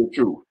witness to the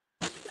truth.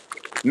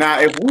 Now,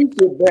 if we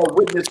should bear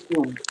witness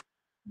to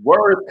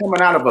words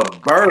coming out of a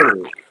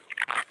bird,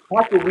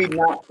 how could we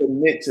not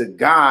submit to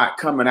God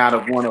coming out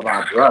of one of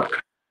our brothers?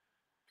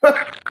 How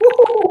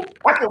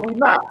could we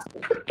not?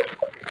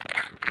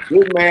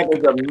 This man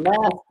is a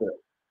master.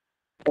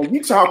 And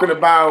you talking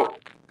about,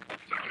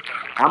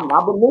 I've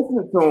been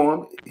listening to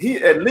him. He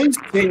at least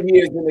 10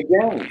 years in the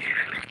game.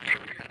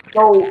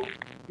 So,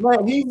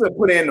 man, he's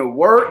put in the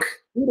work.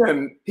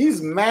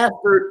 He's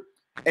mastered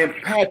and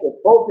had the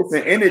focus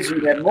and energy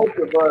that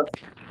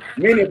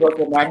many of us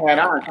have not had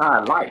our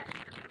entire life.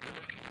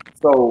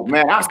 So,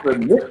 man, I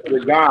submit to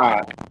the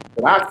God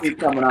that I see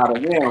coming out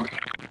of him,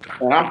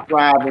 and I'm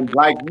striving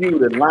like you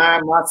to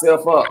line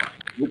myself up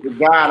with the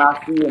God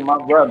I see in my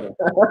brother.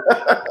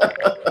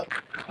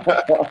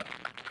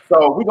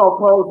 So we're gonna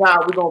close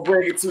out. We're gonna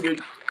bring it to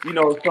the,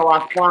 so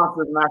our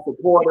sponsors and our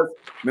supporters.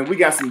 Man, we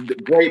got some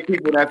great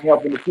people that's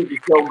helping to keep the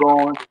show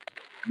going.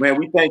 Man,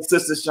 we thank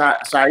Sister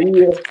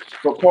Shaia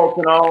for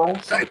posting on.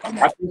 I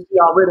think she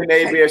already in the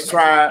ABS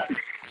tribe,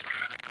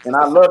 and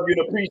I love you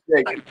and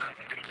appreciate you.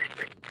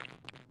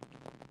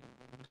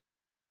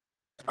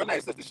 Her name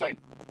is Sister Shayna.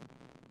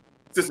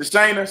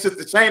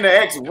 Sister Shayna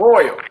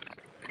ex-royal.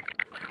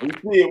 We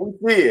see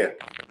it.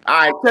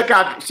 All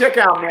right, check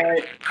out, man.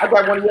 I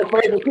got one of your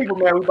favorite people,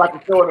 man. We about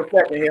to show in a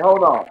second here.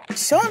 Hold on.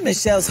 Sean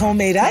Michelle's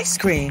homemade ice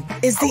cream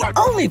is the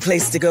only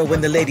place to go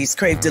when the ladies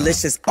crave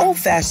delicious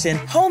old-fashioned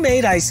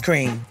homemade ice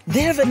cream.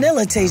 Their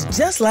vanilla tastes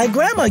just like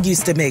Grandma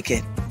used to make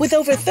it. With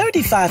over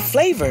 35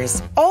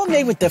 flavors, all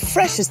made with the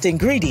freshest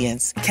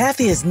ingredients,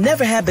 Kathy has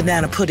never had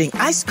banana pudding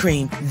ice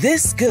cream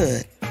this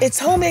good. It's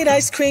homemade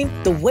ice cream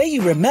the way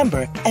you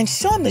remember, and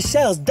Sean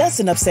Michelle's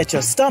doesn't upset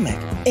your stomach.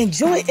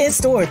 Enjoy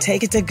in-store or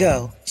take it to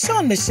go.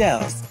 Sean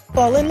Michelle's.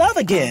 Fall in love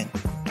again.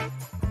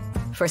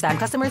 First-time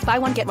customers, buy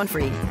one, get one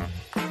free.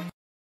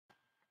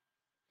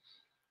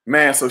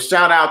 Man, so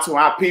shout out to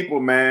our people,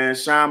 man.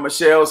 Sean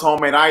Michelle's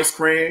homemade ice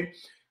cream.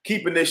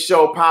 Keeping this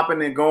show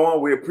popping and going.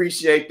 We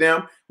appreciate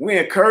them. We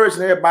encourage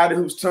everybody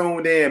who's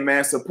tuned in,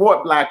 man.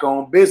 Support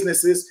Black-owned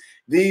businesses.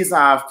 These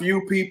are a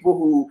few people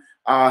who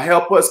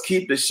help us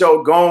keep the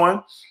show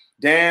going.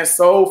 Dan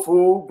Soul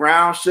Food,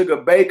 Brown Sugar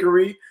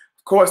Bakery.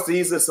 Of course,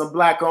 these are some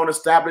Black-owned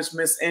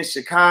establishments in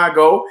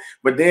Chicago.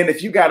 But then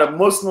if you got a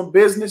Muslim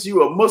business,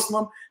 you a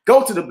Muslim,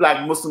 go to the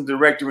Black Muslim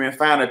Directory and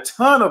find a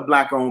ton of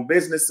Black-owned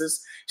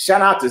businesses.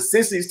 Shout out to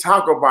Sissy's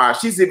Taco Bar.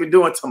 She's even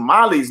doing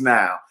tamales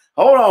now.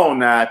 Hold on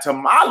now.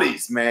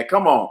 Tamales, man.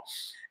 Come on.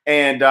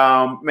 And,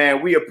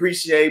 man, we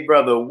appreciate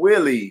Brother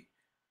Willie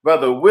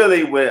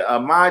with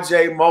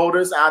Majay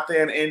Motors out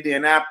there in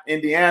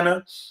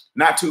Indiana,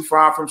 not too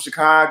far from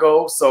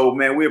Chicago. So,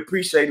 man, we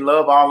appreciate and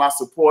love all our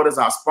supporters,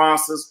 our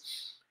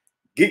sponsors.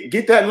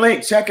 Get that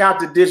link. Check out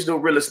the digital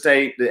real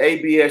estate, the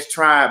ABS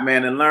tribe,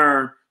 man, and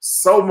learn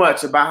so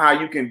much about how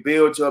you can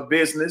build your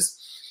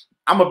business.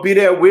 I'm going to be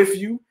there with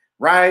you,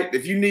 right?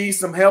 If you need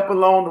some help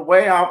along the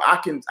way, I'm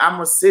going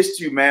to assist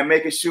you, man,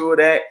 making sure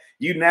that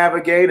you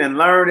navigate and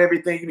learn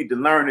everything you need to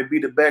learn to be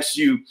the best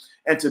you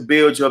and to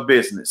build your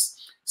business.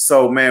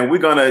 So, man, we're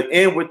going to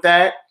end with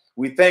that.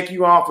 We thank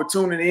you all for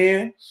tuning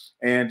in,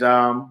 and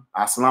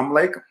assalamu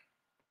alaikum.